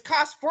 It's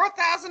cost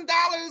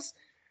 $4,000.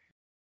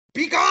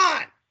 Be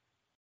gone.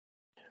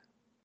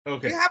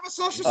 Okay. You have a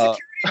social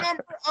security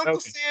number? Uncle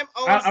Sam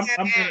owns that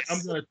ass.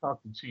 I'm going to talk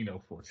to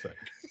Chino for a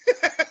second.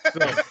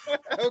 So,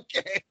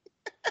 okay.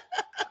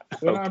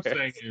 What I'm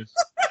saying is,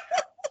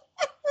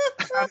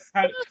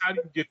 how do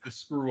you get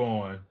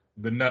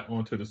the nut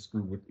onto the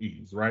screw with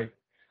ease, right?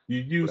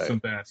 you use some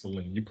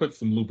Vaseline, you put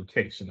some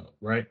lubrication on,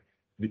 right?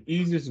 The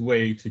easiest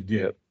way to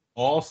get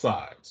all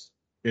sides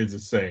is to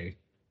say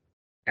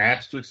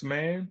asterisk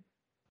man,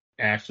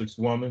 asterisk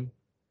woman,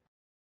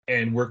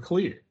 and we're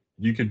clear.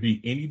 You could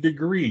be any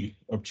degree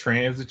of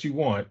trans that you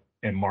want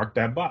and mark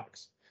that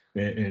box.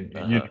 And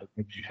you know,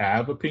 if you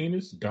have a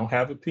penis, don't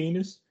have a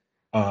penis,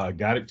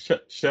 got it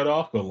shut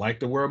off, but like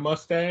to wear a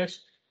mustache,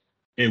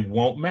 it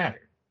won't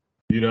matter.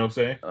 You know what I'm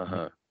saying?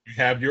 You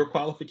have your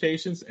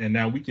qualifications, and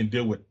now we can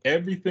deal with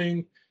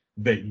everything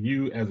that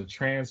you as a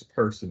trans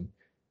person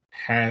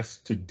has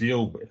to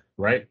deal with,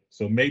 right?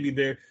 So maybe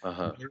there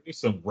is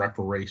some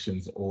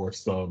reparations or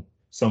some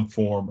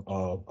form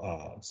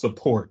of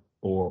support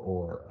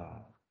or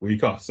what do you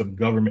call it, some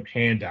government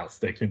handouts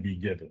that can be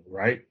given,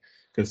 right?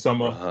 Because a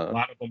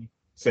lot of them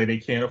say they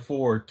can't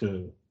afford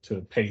to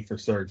pay for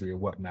surgery or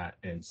whatnot,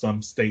 and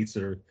some states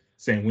are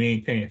saying we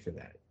ain't paying for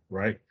that,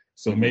 right?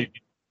 So maybe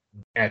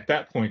at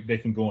that point they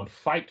can go and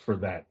fight for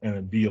that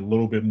and be a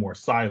little bit more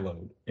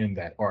siloed in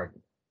that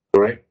argument,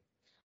 right?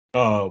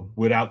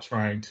 Without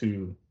trying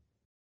to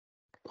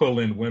pull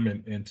in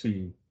women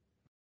into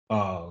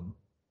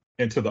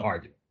the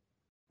argument.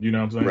 You know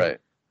what I'm saying? Right.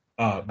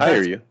 I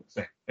hear you.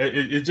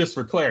 It's just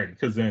for clarity,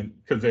 because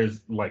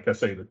there's, like I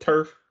say, the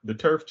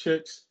turf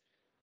chicks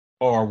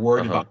are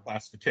worried about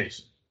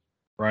classification,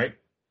 right?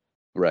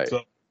 Right.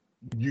 So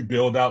you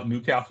build out new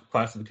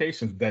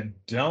classifications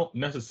that don't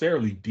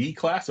necessarily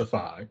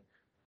declassify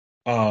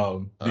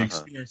the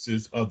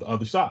experiences of the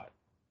other side,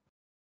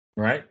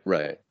 right?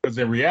 Right. Because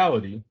in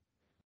reality,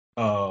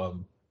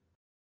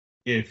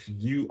 if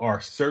you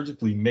are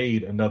surgically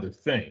made another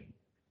thing,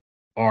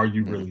 are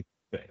you really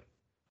the thing,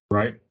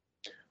 right?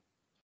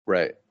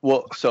 Right.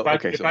 Well, so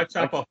if I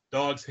chop off a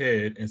dog's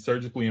head and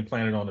surgically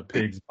implant it on a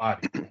pig's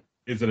body,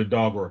 is it a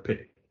dog or a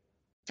pig?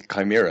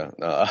 Chimera.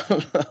 I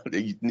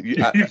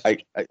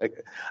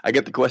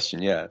get the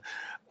question. Yeah.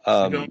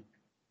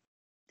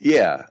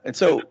 Yeah. And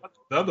so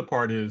the other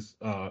part is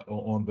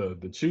on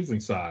the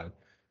choosing side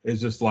is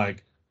just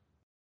like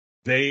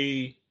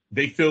they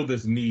feel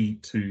this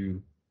need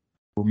to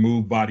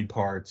remove body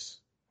parts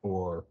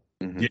or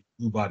get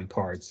new body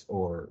parts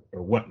or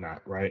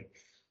whatnot, right?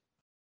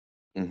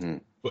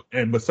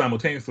 But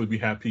simultaneously, we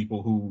have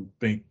people who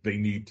think they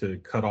need to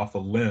cut off a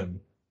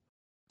limb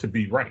to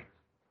be right,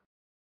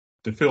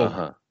 to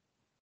feel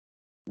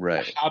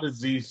right. How does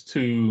these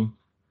two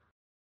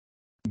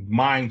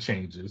mind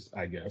changes,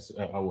 I guess,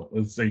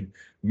 let's say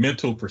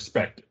mental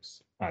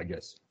perspectives, I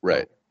guess,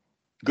 right?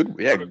 Good,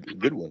 yeah,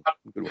 good one.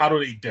 How do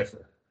they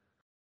differ?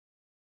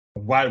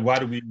 Why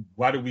do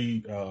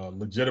we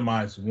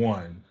legitimize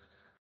one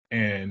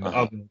and the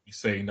other we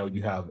say no,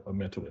 you have a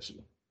mental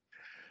issue?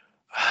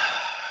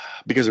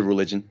 Because of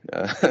religion. You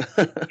know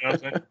what I'm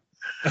saying?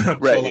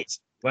 Right. So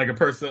like a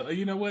person,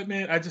 you know what,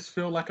 man? I just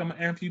feel like I'm an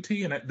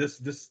amputee, and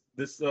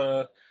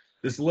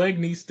this leg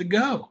needs to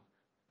go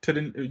to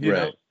the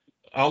know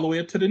all the way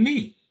up to the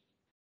knee.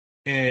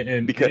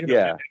 And because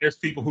there's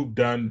people who've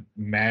done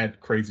mad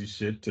crazy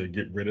shit to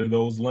get rid of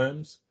those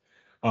limbs.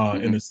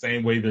 In the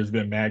same way, there's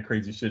been mad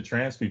crazy shit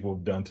trans people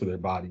have done to their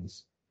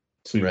bodies,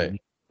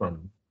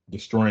 from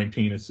destroying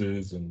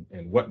penises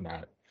and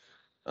whatnot.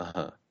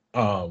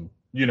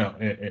 You know,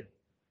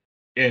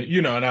 and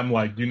you know, and I'm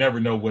like, you never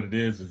know what it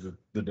is. Is it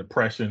the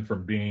depression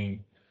from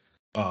being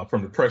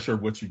from the pressure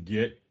of what you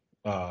get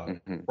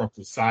from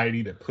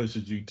society that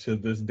pushes you to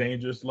this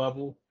dangerous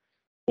level,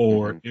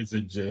 or is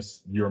it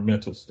just your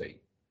mental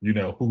state? You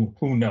know,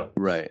 who knows?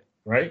 Right.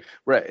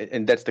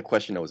 And that's the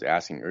question I was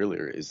asking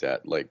earlier. Is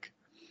that, like,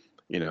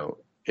 you know,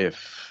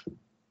 if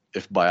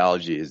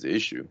biology is the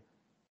issue,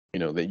 you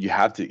know, then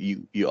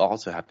you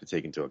also have to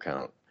take into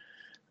account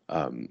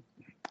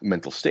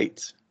mental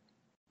states.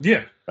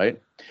 Yeah.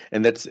 Right.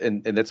 And that's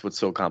what's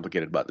so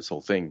complicated about this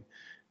whole thing,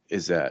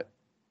 is that,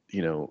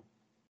 you know,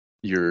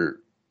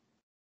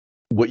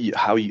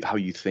 how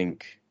you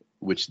think,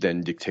 which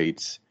then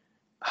dictates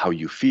how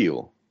you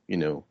feel, you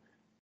know,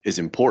 is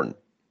important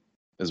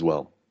as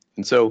well.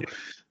 And so,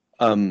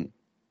 I mean,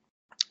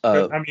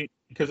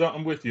 because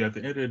I'm with you. At the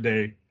end of the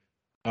day,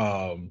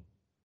 I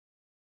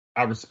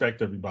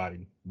respect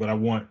everybody, but I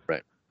want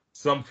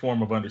some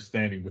form of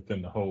understanding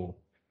within the whole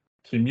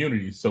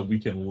community so we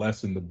can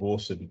lessen the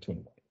bullshit between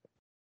them.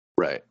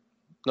 Right.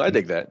 No, I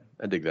dig that.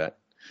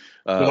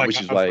 So,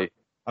 which is why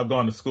I've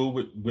gone to school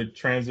with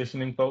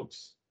transitioning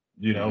folks.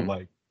 You know,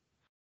 like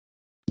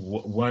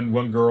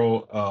one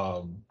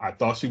girl, I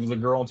thought she was a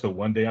girl until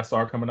one day I saw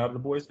her coming out of the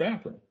boys'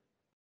 bathroom.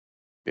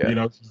 Yeah. You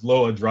know, she's a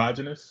little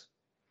androgynous.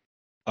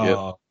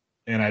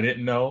 And I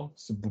didn't know,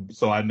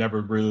 so I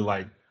never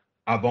really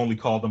I've only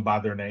called them by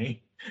their name.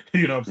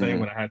 You know what I'm saying?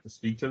 When I had to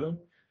speak to them.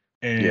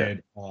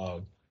 And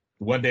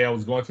one day I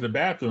was going to the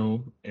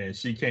bathroom and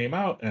she came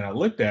out and I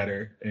looked at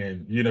her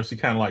and, you know, she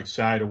kind of like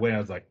shied away. I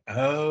was like,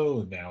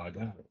 oh, now I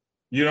got it.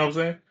 You know what I'm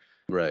saying?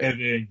 Right. And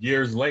then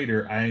years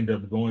later, I ended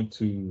up going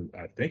to,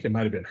 I think it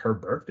might have been her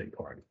birthday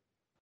party.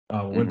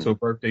 Went to a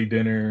birthday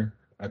dinner.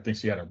 I think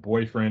she had a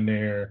boyfriend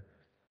there.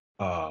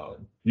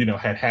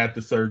 had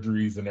the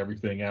surgeries and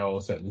everything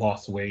else, had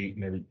lost weight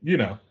and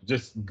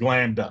just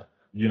glammed up,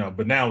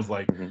 but now it's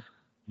like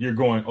you're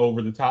going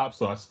over the top.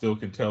 So I still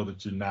can tell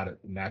that you're not a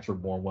natural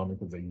born woman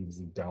because they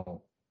usually don't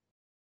go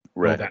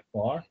that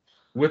far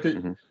with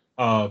it.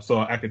 So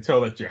I can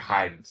tell that you're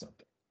hiding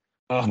something.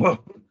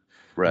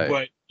 Right.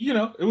 But,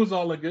 it was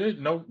all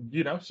good. No,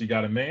 she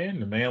got a man,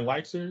 the man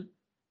likes her.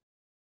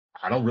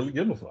 I don't really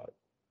give a fuck.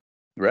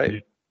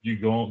 Right. You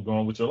go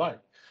on with your life.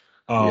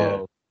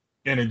 Yeah.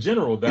 And in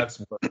general,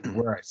 that's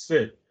where I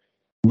sit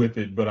with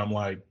it. But I'm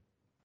like,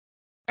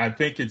 I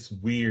think it's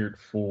weird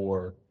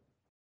for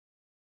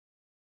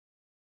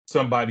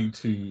somebody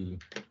to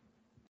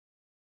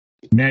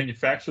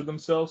manufacture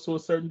themselves to a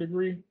certain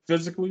degree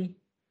physically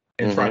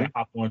and try to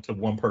hop onto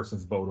one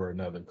person's boat or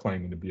another,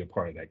 claiming to be a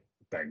part of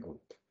that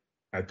group.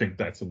 I think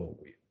that's a little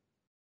weird.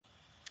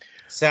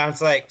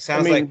 Sounds like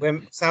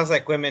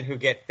women who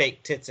get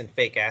fake tits and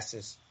fake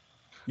asses.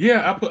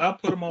 Yeah, I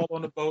put them all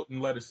on the boat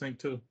and let it sink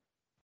too.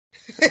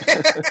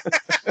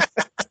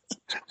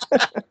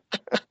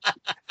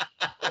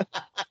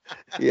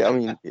 Yeah, I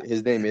mean,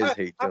 his name is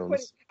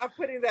H8JNZ. I'm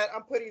putting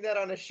that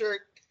on a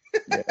shirt.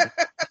 Yeah.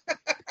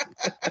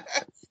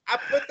 I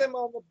put them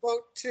on the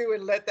boat too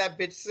and let that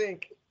bitch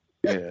sink.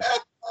 Yeah.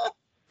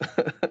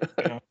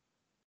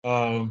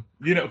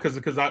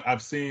 Because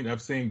I've seen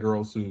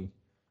girls who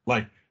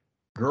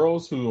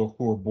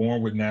are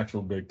born with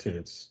natural big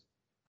tits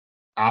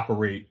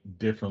operate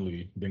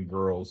differently than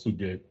girls who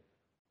get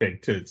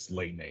fake tits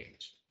late in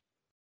age.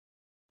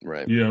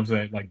 Right. You know what I'm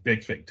saying? Like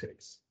big fake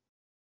tits.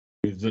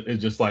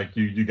 It's just like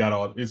you got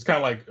all. It's kind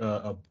of like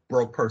a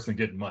broke person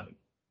getting money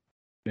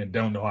and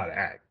don't know how to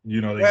act.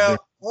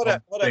 Hold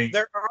up.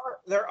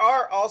 There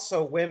are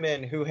also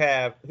women who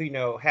have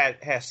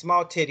had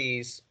small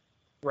titties,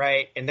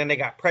 right? And then they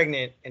got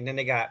pregnant, and then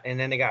they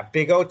got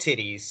big old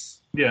titties.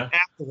 Yeah.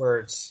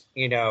 Afterwards,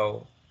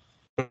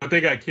 But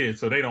they got kids,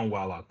 so they don't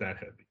wild out that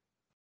heavy.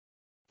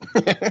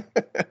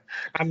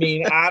 I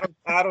mean, I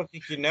don't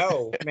think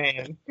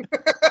man.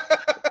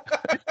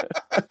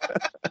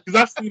 Because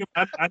I've seen them.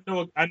 I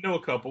know a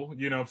couple.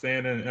 You know what I'm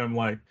saying? And I'm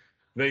like,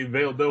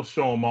 they'll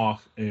show them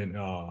off and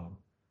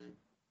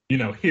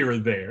here or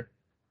there.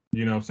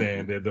 You know what I'm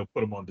saying? They'll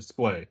put them on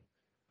display.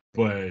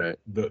 But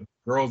the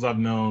girls I've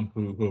known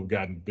who have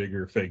gotten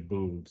bigger fake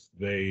boobs,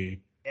 they're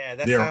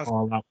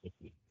all out with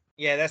it.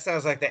 Yeah, that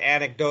sounds like the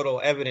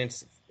anecdotal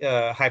evidence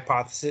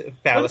hypothesis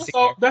fallacy.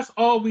 That's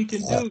all we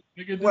can do.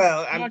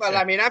 I'm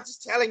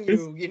just telling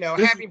you,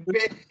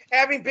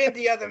 having been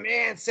the other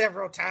man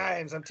several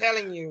times, I'm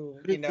telling you,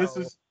 This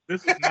is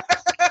not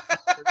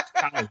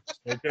couch,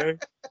 okay?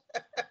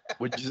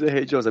 What'd you say,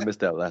 Hey Jones? I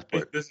missed that last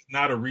part. This is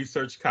not a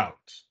research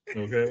couch,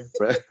 okay?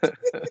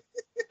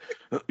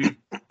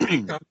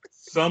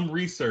 Some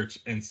research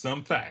and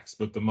some facts,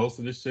 but the most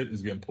of this shit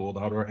is getting pulled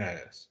out our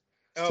ass.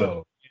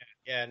 No,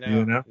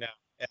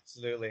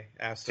 absolutely.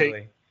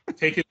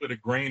 Take it with a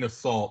grain of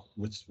salt,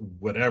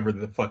 whatever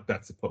the fuck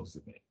that's supposed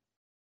to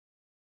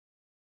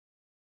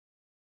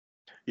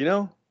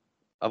mean.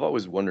 I've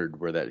always wondered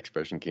where that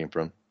expression came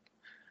from.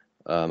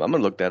 I'm gonna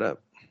look that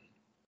up.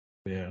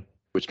 Yeah.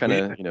 Which kind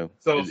of,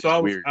 So is I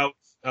was weird.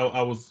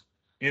 I was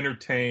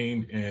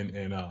entertained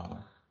and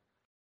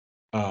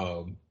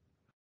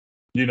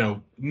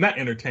not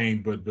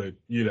entertained, but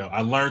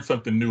I learned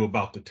something new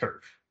about the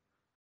turf.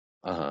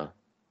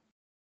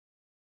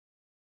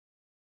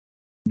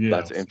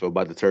 Lots of info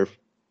about the turf.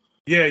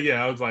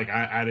 Yeah. I was like,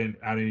 I didn't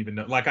even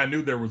know. Like, I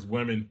knew there was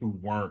women who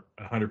weren't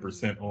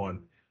 100%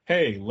 on.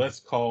 Hey, let's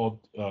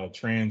call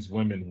trans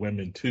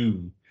women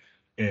too,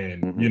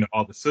 and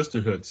all the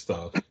sisterhood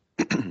stuff.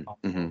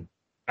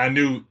 I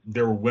knew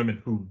there were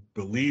women who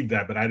believed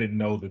that, but I didn't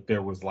know that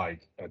there was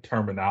like a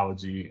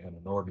terminology and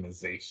an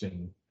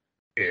organization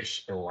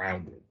ish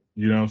around it.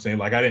 You know what I'm saying?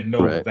 Like, I didn't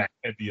know it was that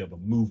heavy of a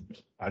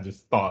movement. I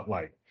just thought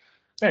like,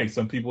 hey,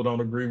 some people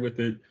don't agree with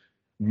it.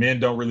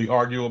 Men don't really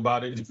argue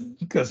about it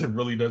because it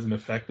really doesn't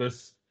affect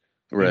us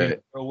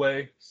in a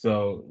way.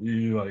 So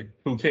you like,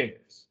 who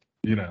cares?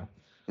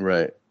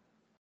 Right.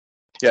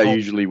 Yeah.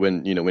 Usually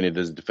when it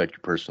doesn't affect you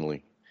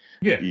personally,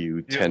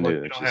 you tend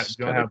to just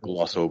kind of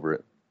gloss over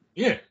it.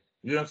 Yeah.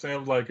 You know what I'm saying? It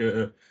was like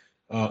a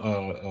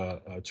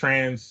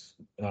trans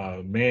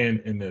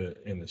man in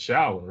the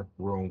shower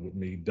room with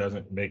me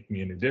doesn't make me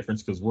any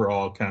difference because we're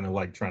all kind of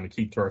like trying to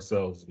keep to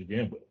ourselves to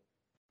begin with.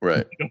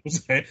 Right. You know what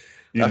I'm saying?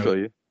 I feel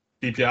you.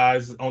 Keep your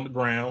eyes on the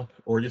ground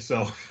or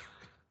yourself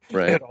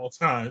at all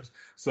times.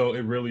 So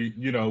it really,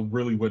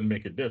 really wouldn't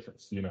make a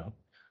difference,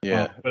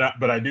 Yeah.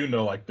 But I do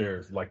know like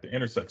there's like the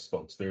intersex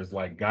folks. There's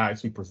like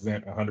guys who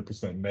present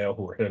 100% male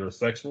who are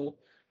heterosexual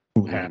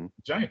who have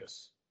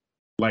vaginas.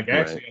 Like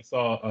actually,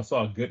 I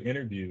saw a good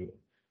interview.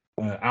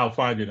 I'll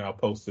find it and I'll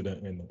post it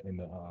in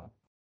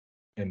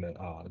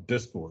the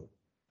Discord.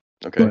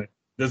 Okay. But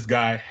this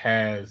guy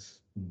has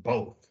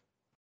both,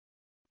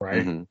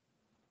 right?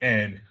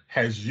 And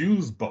has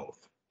used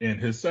both in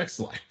his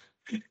sex life.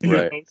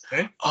 Right.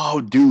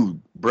 Oh,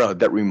 dude, bro,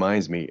 that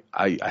reminds me.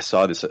 I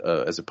saw this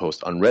as a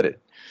post on Reddit,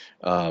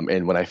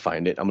 and when I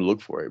find it, I'm gonna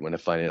look for it. When I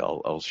find it,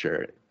 I'll share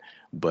it.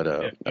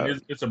 But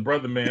it's a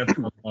brother man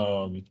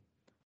from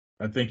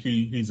I think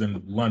he's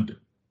in London.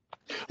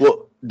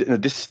 well,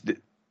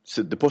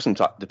 so the post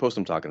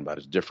I'm talking about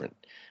is different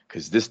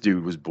because this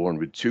dude was born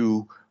with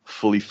two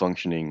fully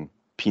functioning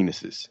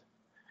penises,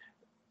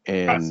 I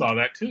and saw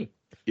that too.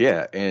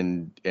 yeah,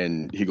 and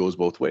he goes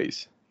both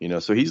ways,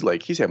 so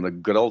he's having a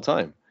good old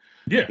time,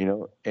 Yeah.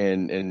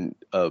 and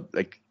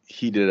like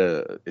he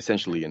did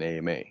essentially an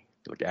AMA,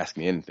 like Ask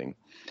Me Anything,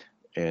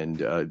 and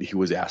he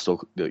was asked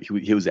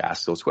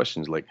those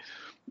questions like,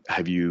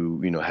 have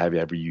you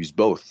ever used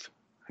both,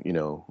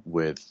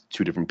 with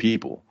two different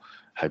people?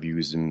 Have you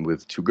used them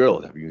with two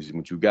girls? Have you used them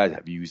with two guys?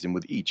 Have you used them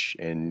with each?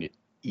 And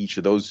each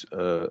of those,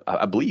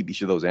 I believe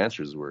each of those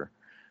answers were,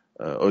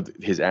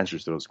 his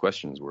answers to those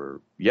questions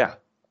were, yeah,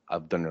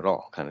 I've done it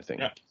all, kind of thing.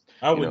 Yeah.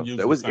 I wouldn't use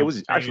it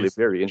was actually a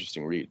very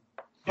interesting read.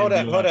 Hold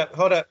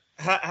up.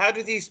 How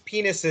do these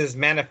penises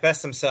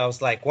manifest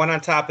themselves? Like one on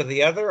top of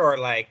the other, or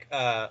like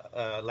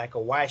a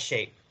Y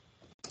shape?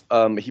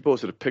 He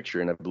posted a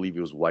picture, and I believe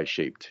it was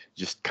Y-shaped,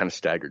 just kind of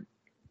staggered.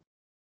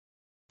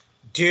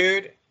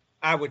 Dude,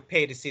 I would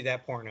pay to see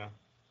that porno.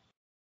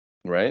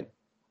 Right?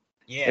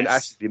 Yes. And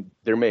actually,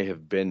 there may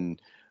have been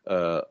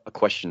a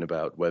question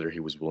about whether he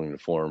was willing to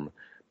perform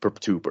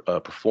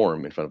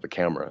in front of a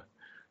camera,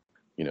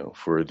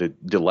 for the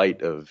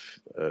delight of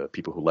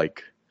people who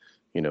like,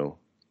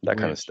 that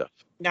kind of stuff.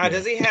 Now,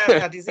 does he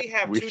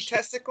have two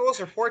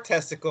testicles or four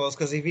testicles?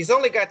 Because if he's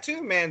only got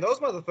two, man, those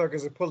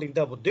motherfuckers are pulling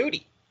double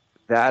duty.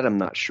 That I'm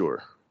not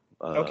sure.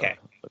 Okay.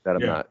 That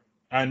I'm not.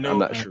 I'm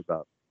not sure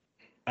about.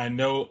 I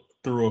know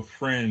through a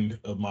friend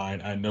of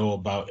mine, I know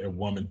about a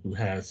woman who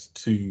has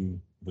two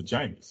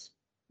vaginas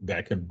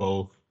that can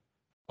both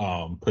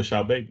push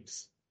out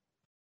babies.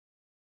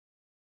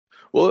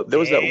 Well, there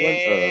was that one.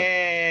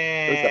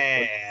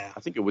 I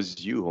think it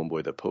was you,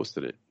 homeboy, that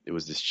posted it. It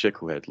was this chick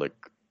who had like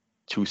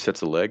two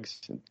sets of legs,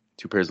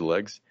 two pairs of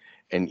legs,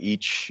 and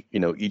each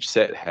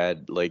set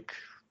had like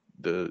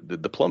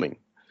the plumbing.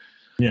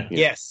 Yeah.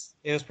 Yes,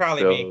 it was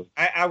probably me.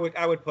 I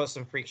would post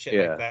some freak shit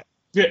like that.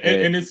 Yeah,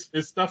 and it's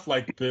stuff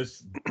like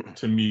this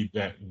to me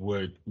that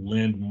would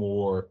lend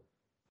more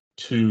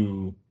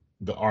to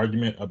the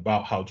argument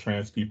about how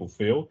trans people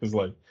feel, because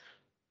like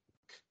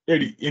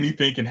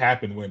anything can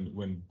happen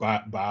when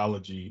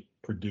biology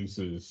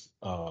produces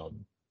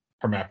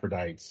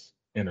hermaphrodites,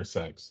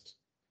 intersexed,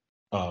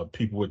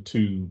 people with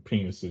two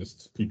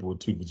penises, people with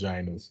two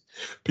vaginas,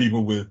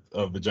 people with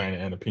a vagina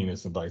and a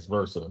penis, and vice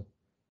versa.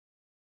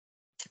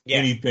 Yeah.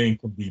 Anything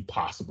can be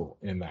possible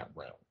in that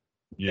realm.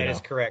 That is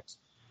correct.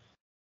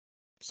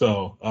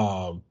 So,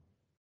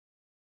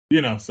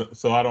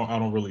 so I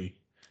don't really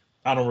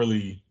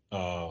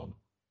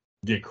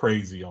get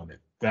crazy on it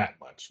that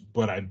much,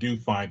 but I do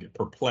find it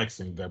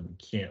perplexing that we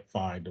can't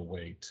find a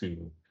way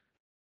to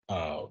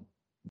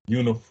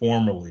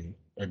uniformly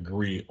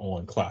agree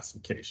on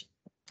classification.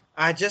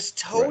 I just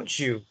told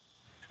you.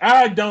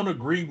 I don't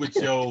agree with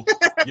your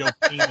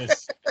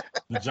penis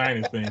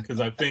vagina thing, because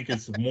I think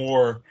it's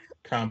more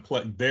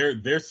complex.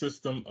 Their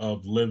system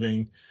of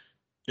living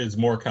is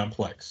more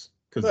complex,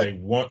 because they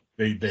want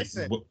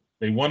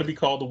to be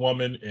called a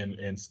woman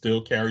and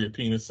still carry a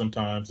penis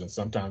sometimes, and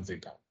sometimes they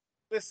don't.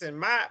 Listen,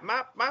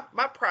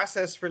 my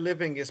process for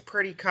living is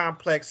pretty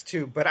complex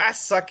too, but I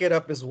suck it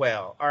up as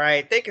well. All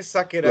right, they can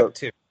suck it up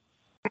too.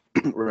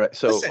 Right.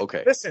 So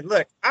okay. Listen,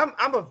 look,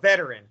 I'm a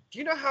veteran. Do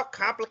you know how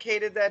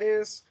complicated that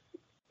is?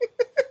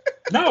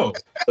 No.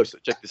 So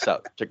check this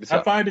out.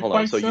 I find it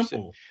quite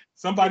simple.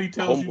 Somebody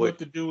tells you what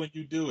to do and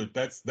you do it.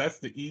 That's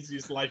the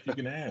easiest life you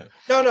can have.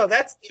 No,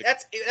 that's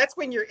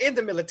when you're in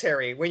the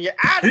military. When you're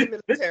out of the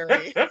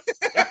military.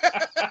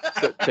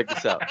 So check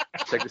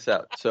this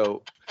out.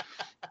 So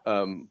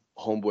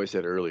homeboy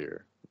said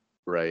earlier,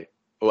 right?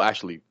 Well,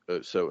 actually,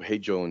 so Hey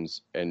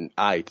Jones and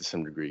I, to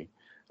some degree,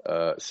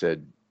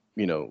 said,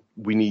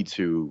 we need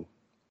to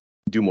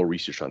do more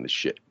research on this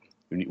shit.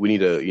 We need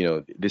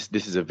to, this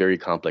is a very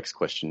complex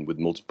question with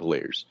multiple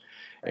layers,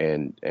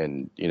 and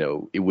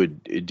it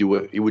would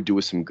do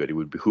us some good. It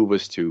would behoove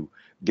us to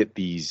get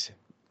these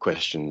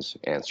questions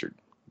answered.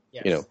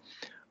 Yes.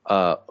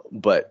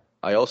 But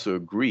I also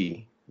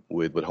agree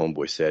with what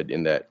homeboy said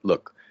in that,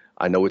 look,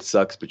 I know it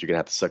sucks, but you're gonna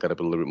have to suck it up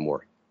a little bit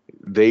more.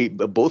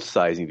 Both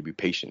sides need to be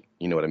patient.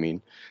 You know what I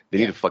mean? They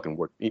need to fucking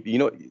work. You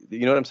know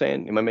what I'm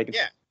saying? Am I making?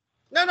 Yeah.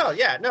 No.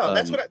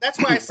 That's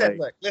why I said,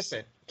 look,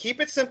 listen, keep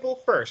it simple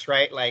first,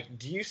 right? Like,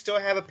 do you still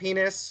have a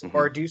penis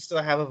or do you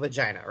still have a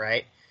vagina,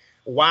 right?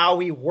 While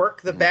we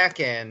work the back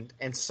end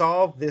and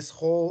solve this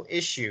whole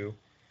issue,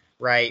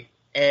 right?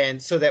 And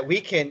so that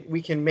we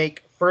can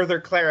make further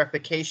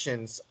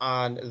clarifications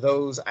on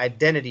those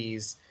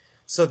identities,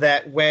 so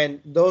that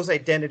when those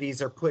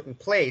identities are put in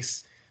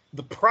place,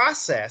 the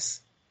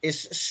process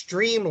is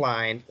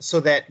streamlined so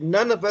that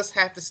none of us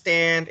have to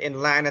stand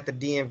in line at the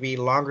DMV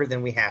longer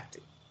than we have to.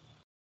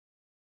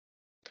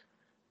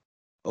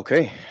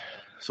 Okay,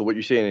 so what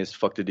you're saying is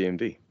fuck the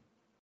DMV.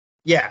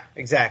 Yeah,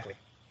 exactly.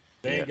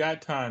 They ain't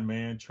got time,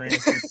 man.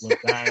 Trans people are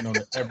dying on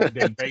an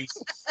everyday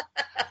basis.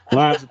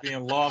 Lives are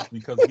being lost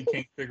because we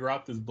can't figure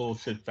out this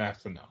bullshit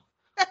fast enough.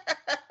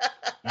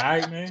 All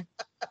right, man.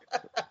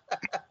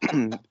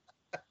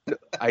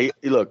 I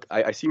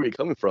see where you're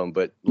coming from,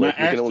 but My like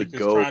we can only asterisk is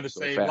go trying to so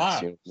save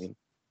fast. You know lives. what I mean?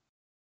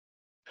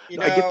 You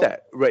No, I get know,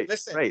 that. Right,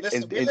 listen, right.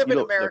 listen. We And live you in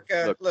know,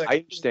 America. look, Look,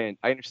 I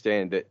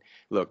understand that.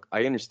 Look,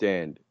 I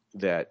understand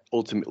that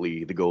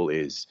ultimately the goal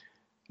is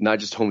not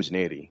just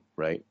homogeneity,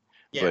 right?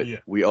 yeah. But Yeah.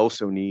 we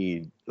also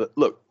need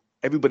look,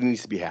 everybody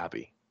needs to be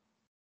happy.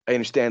 I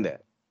understand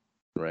that,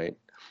 right?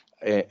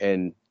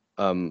 And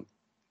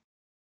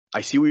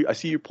I see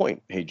your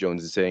point. Hey,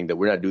 Jones is saying that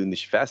we're not doing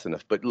this fast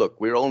enough. But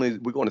look, we're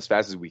going as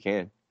fast as we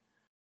can.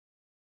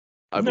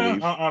 I No,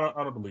 believe.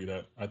 I don't believe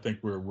that. I think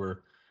we're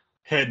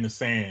head in the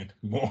sand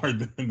more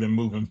than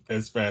moving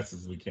as fast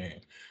as we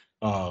can.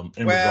 In regard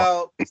to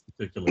Well, this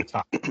particular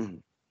topic.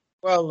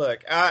 well.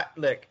 Look.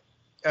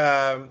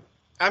 Um,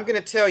 I'm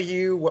gonna tell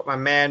you what my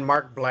man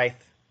Mark Blythe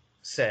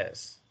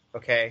says.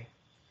 Okay,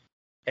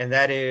 and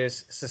that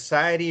is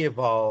society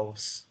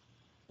evolves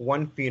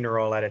one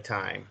funeral at a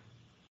time.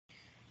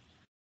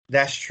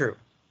 That's true.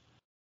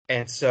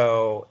 And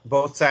so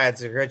both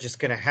sides are just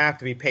going to have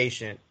to be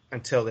patient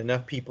until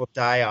enough people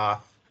die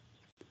off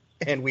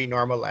and we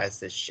normalize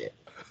this shit.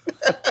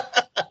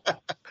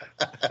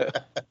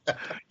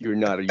 You're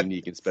not a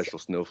unique and special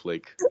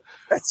snowflake.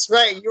 That's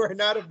right. You are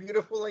not a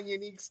beautiful and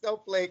unique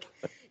snowflake.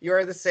 You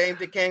are the same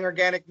decaying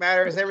organic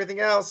matter as everything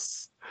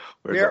else.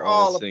 We We're are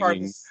all all a part of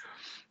singing. this.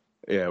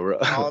 Yeah, we're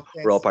All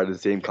we're all dancing. part of the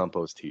same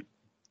compost heap.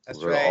 That's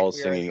We're right. all We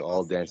are singing, all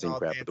all singing, dancing all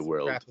crap of the dancing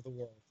world. crap of the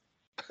world.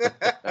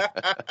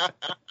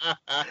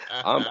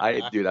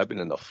 Dude, I've been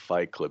in the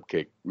Fight Club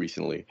kick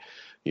recently.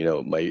 You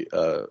know, my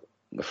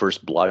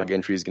first blog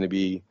entry is going to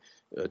be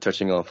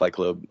touching on Fight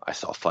Club. I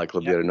saw Fight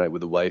Club the Yep. other night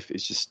with the wife.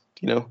 It's just,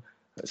 I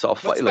saw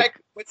What's Fight like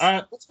what's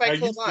I Fight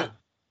Club used on?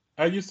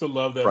 I used to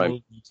love that Prime.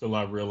 movie until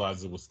I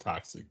realized it was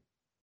toxic.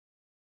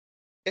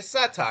 It's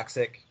not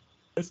toxic.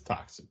 It's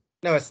toxic.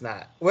 No, it's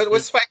not.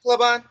 What's Fight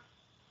Club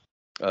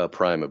on?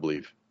 Prime, I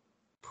believe.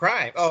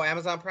 Prime. Oh,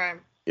 Amazon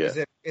Prime. Yeah.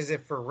 Is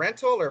it for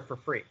rental or for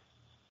free?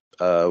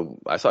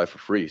 I saw it for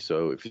free,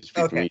 so if it's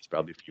free for Okay. me, it's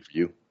probably free for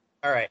you.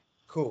 All right.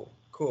 Cool.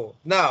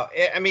 No,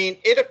 I mean,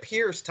 it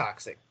appears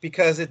toxic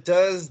because it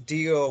does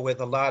deal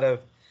with a lot of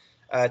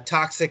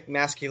toxic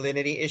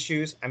masculinity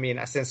issues. I mean,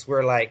 since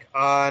we're like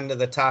on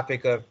the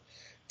topic of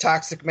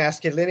toxic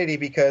masculinity,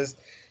 because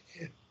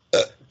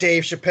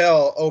Dave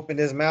Chappelle opened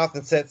his mouth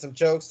and said some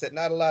jokes that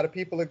not a lot of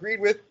people agreed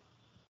with,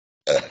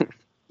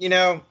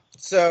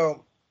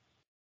 so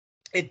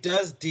it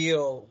does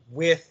deal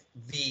with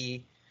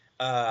the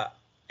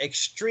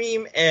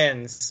extreme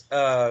ends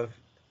of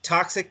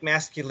toxic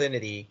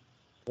masculinity,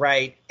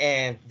 right?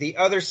 And the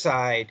other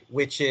side,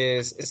 which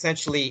is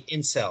essentially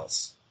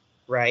incels,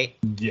 right?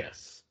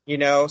 Yes.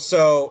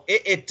 So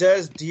it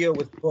does deal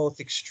with both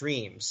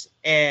extremes.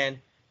 And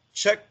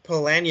Chuck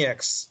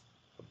Palahniuk's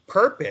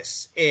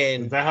purpose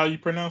Is in, that how you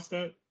pronounce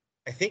that?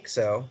 I think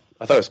so,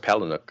 I thought it was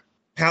Palinuk.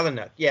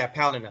 Palahniuk. Yeah,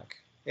 Palahniuk.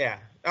 Yeah,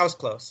 I was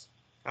close.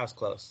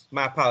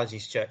 My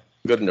apologies, Chuck.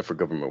 Good enough for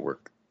government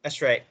work.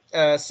 That's right.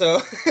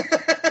 So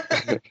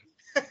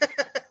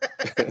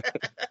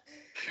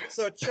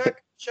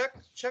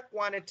Chuck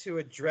wanted to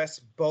address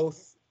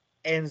both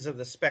ends of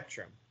the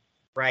spectrum,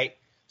 right?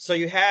 So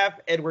you have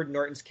Edward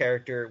Norton's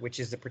character, which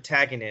is the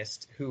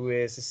protagonist, who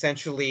is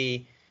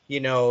essentially,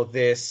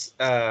 this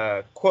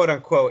quote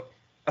unquote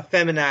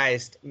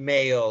effeminized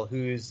male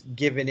who's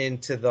given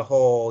into the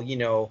whole,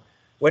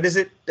 what is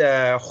it?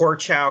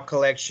 Horchow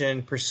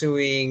collection,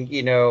 pursuing,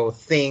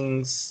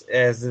 things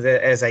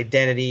as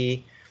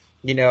identity,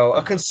 a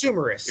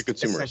consumerist,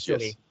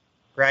 essentially, yes.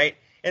 right?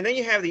 And then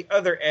you have the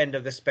other end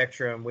of the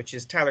spectrum, which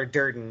is Tyler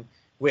Durden,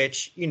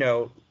 which,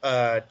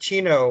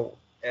 Chino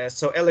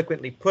so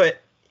eloquently put,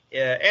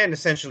 and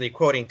essentially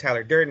quoting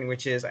Tyler Durden,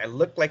 which is, I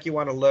look like you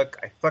want to look,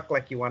 I fuck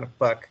like you want to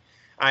fuck,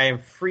 I am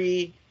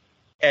free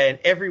in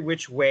every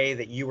which way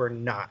that you are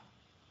not.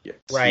 Yes,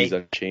 right? He's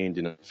unchained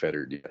and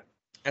unfettered, yeah.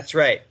 That's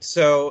right.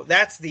 So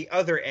that's the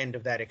other end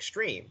of that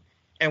extreme.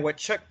 And what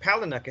Chuck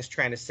Palahniuk is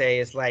trying to say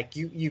is like,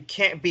 you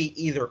can't be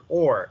either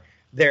or.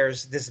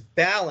 There's this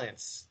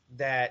balance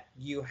that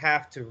you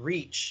have to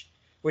reach,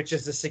 which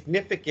is the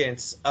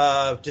significance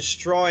of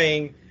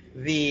destroying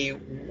the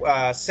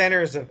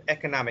centers of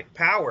economic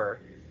power,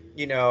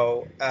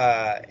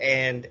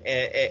 and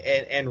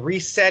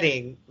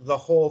resetting the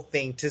whole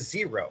thing to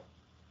zero.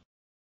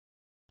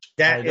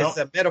 That is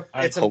a metaphor.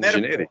 It's a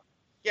metaphor.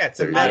 Yeah, it's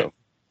a metaphor.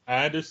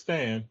 I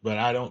understand, but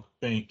I don't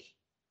think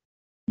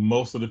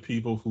most of the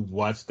people who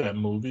watched that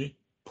movie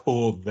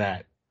pulled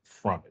that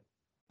from it.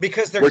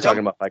 Because we're talking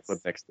about Fight Club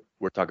next.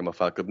 We're talking about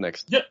Fight Club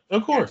next. Yeah,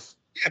 of course.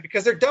 Yeah,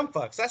 because they're dumb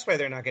fucks. That's why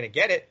they're not going to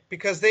get it.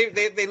 Because they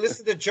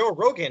listen to Joe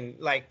Rogan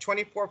like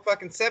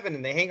 24/7,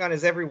 and they hang on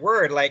his every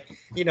word. Like,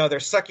 they're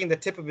sucking the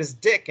tip of his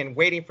dick and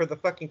waiting for the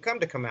fucking cum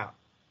to come out.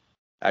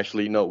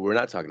 Actually, no, we're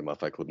not talking about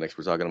Fight Club next.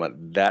 We're talking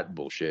about that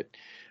bullshit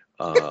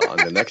on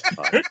the next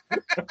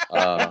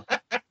pod.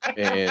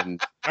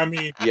 And I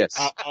mean, yes,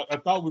 I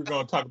thought we were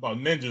going to talk about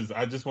ninjas.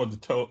 I just wanted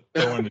to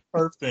throw in the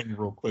first thing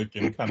real quick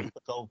and kind of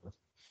took over.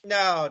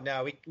 No,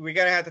 we're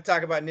gonna have to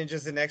talk about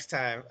ninjas the next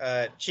time.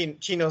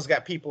 Chino's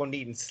got people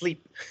needing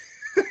sleep.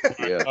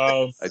 Yeah,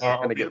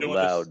 Are we get doing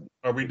loud. This,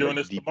 are we doing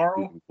this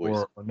tomorrow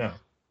or no?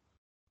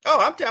 Oh,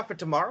 I'm down for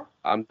tomorrow.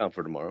 I'm down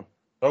for tomorrow.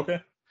 Okay.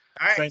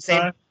 All right, Same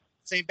time?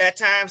 same bad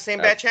time, same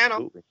bad channel.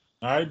 Absolutely.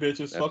 All right,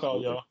 bitches. Fuck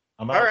all y'all.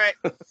 I'm out. All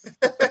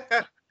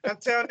right.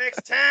 Until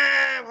next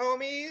time,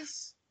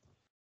 homies.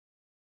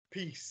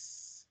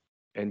 Peace.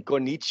 And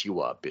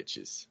konnichiwa,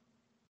 bitches.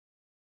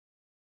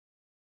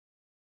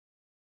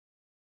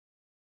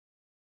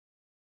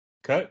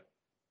 Cut.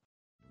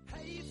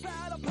 Hey,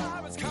 fellow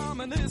pirates,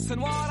 come and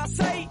listen what I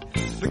say.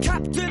 The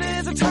captain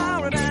is a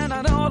tyrant and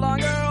I no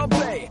longer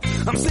obey.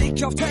 I'm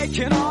sick of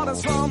taking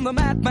orders from the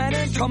madman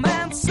in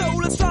command. So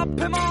let's stop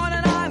him on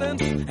an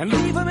island and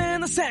leave him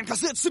in the sand.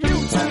 Cause it's a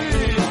mutiny.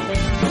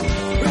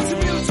 It's a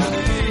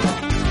mutiny.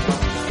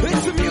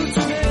 It's a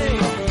mutiny.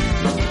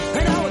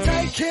 And now we're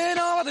taking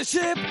over the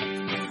ship.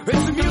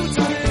 It's a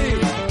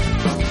mutiny.